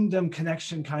a kingdom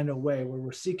connection kind of way, where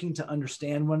we're seeking to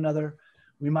understand one another.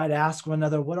 We might ask one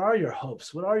another, what are your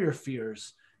hopes? What are your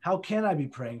fears? How can I be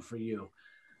praying for you?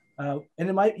 And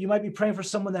you might be praying for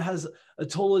someone that has a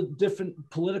totally different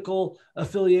political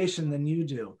affiliation than you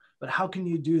do. But how can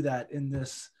you do that in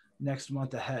this next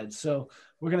month ahead? So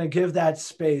we're going to give that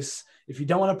space. If you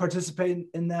don't want to participate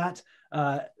in that,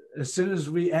 as soon as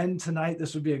we end tonight,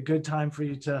 this would be a good time for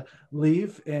you to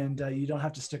leave, and you don't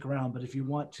have to stick around. But if you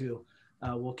want to,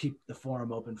 we'll keep the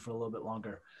forum open for a little bit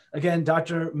longer. Again,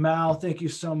 Dr. Mouw, thank you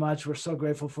so much. We're so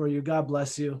grateful for you. God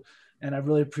bless you. And I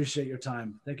really appreciate your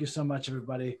time. Thank you so much,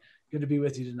 everybody. Good to be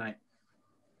with you tonight.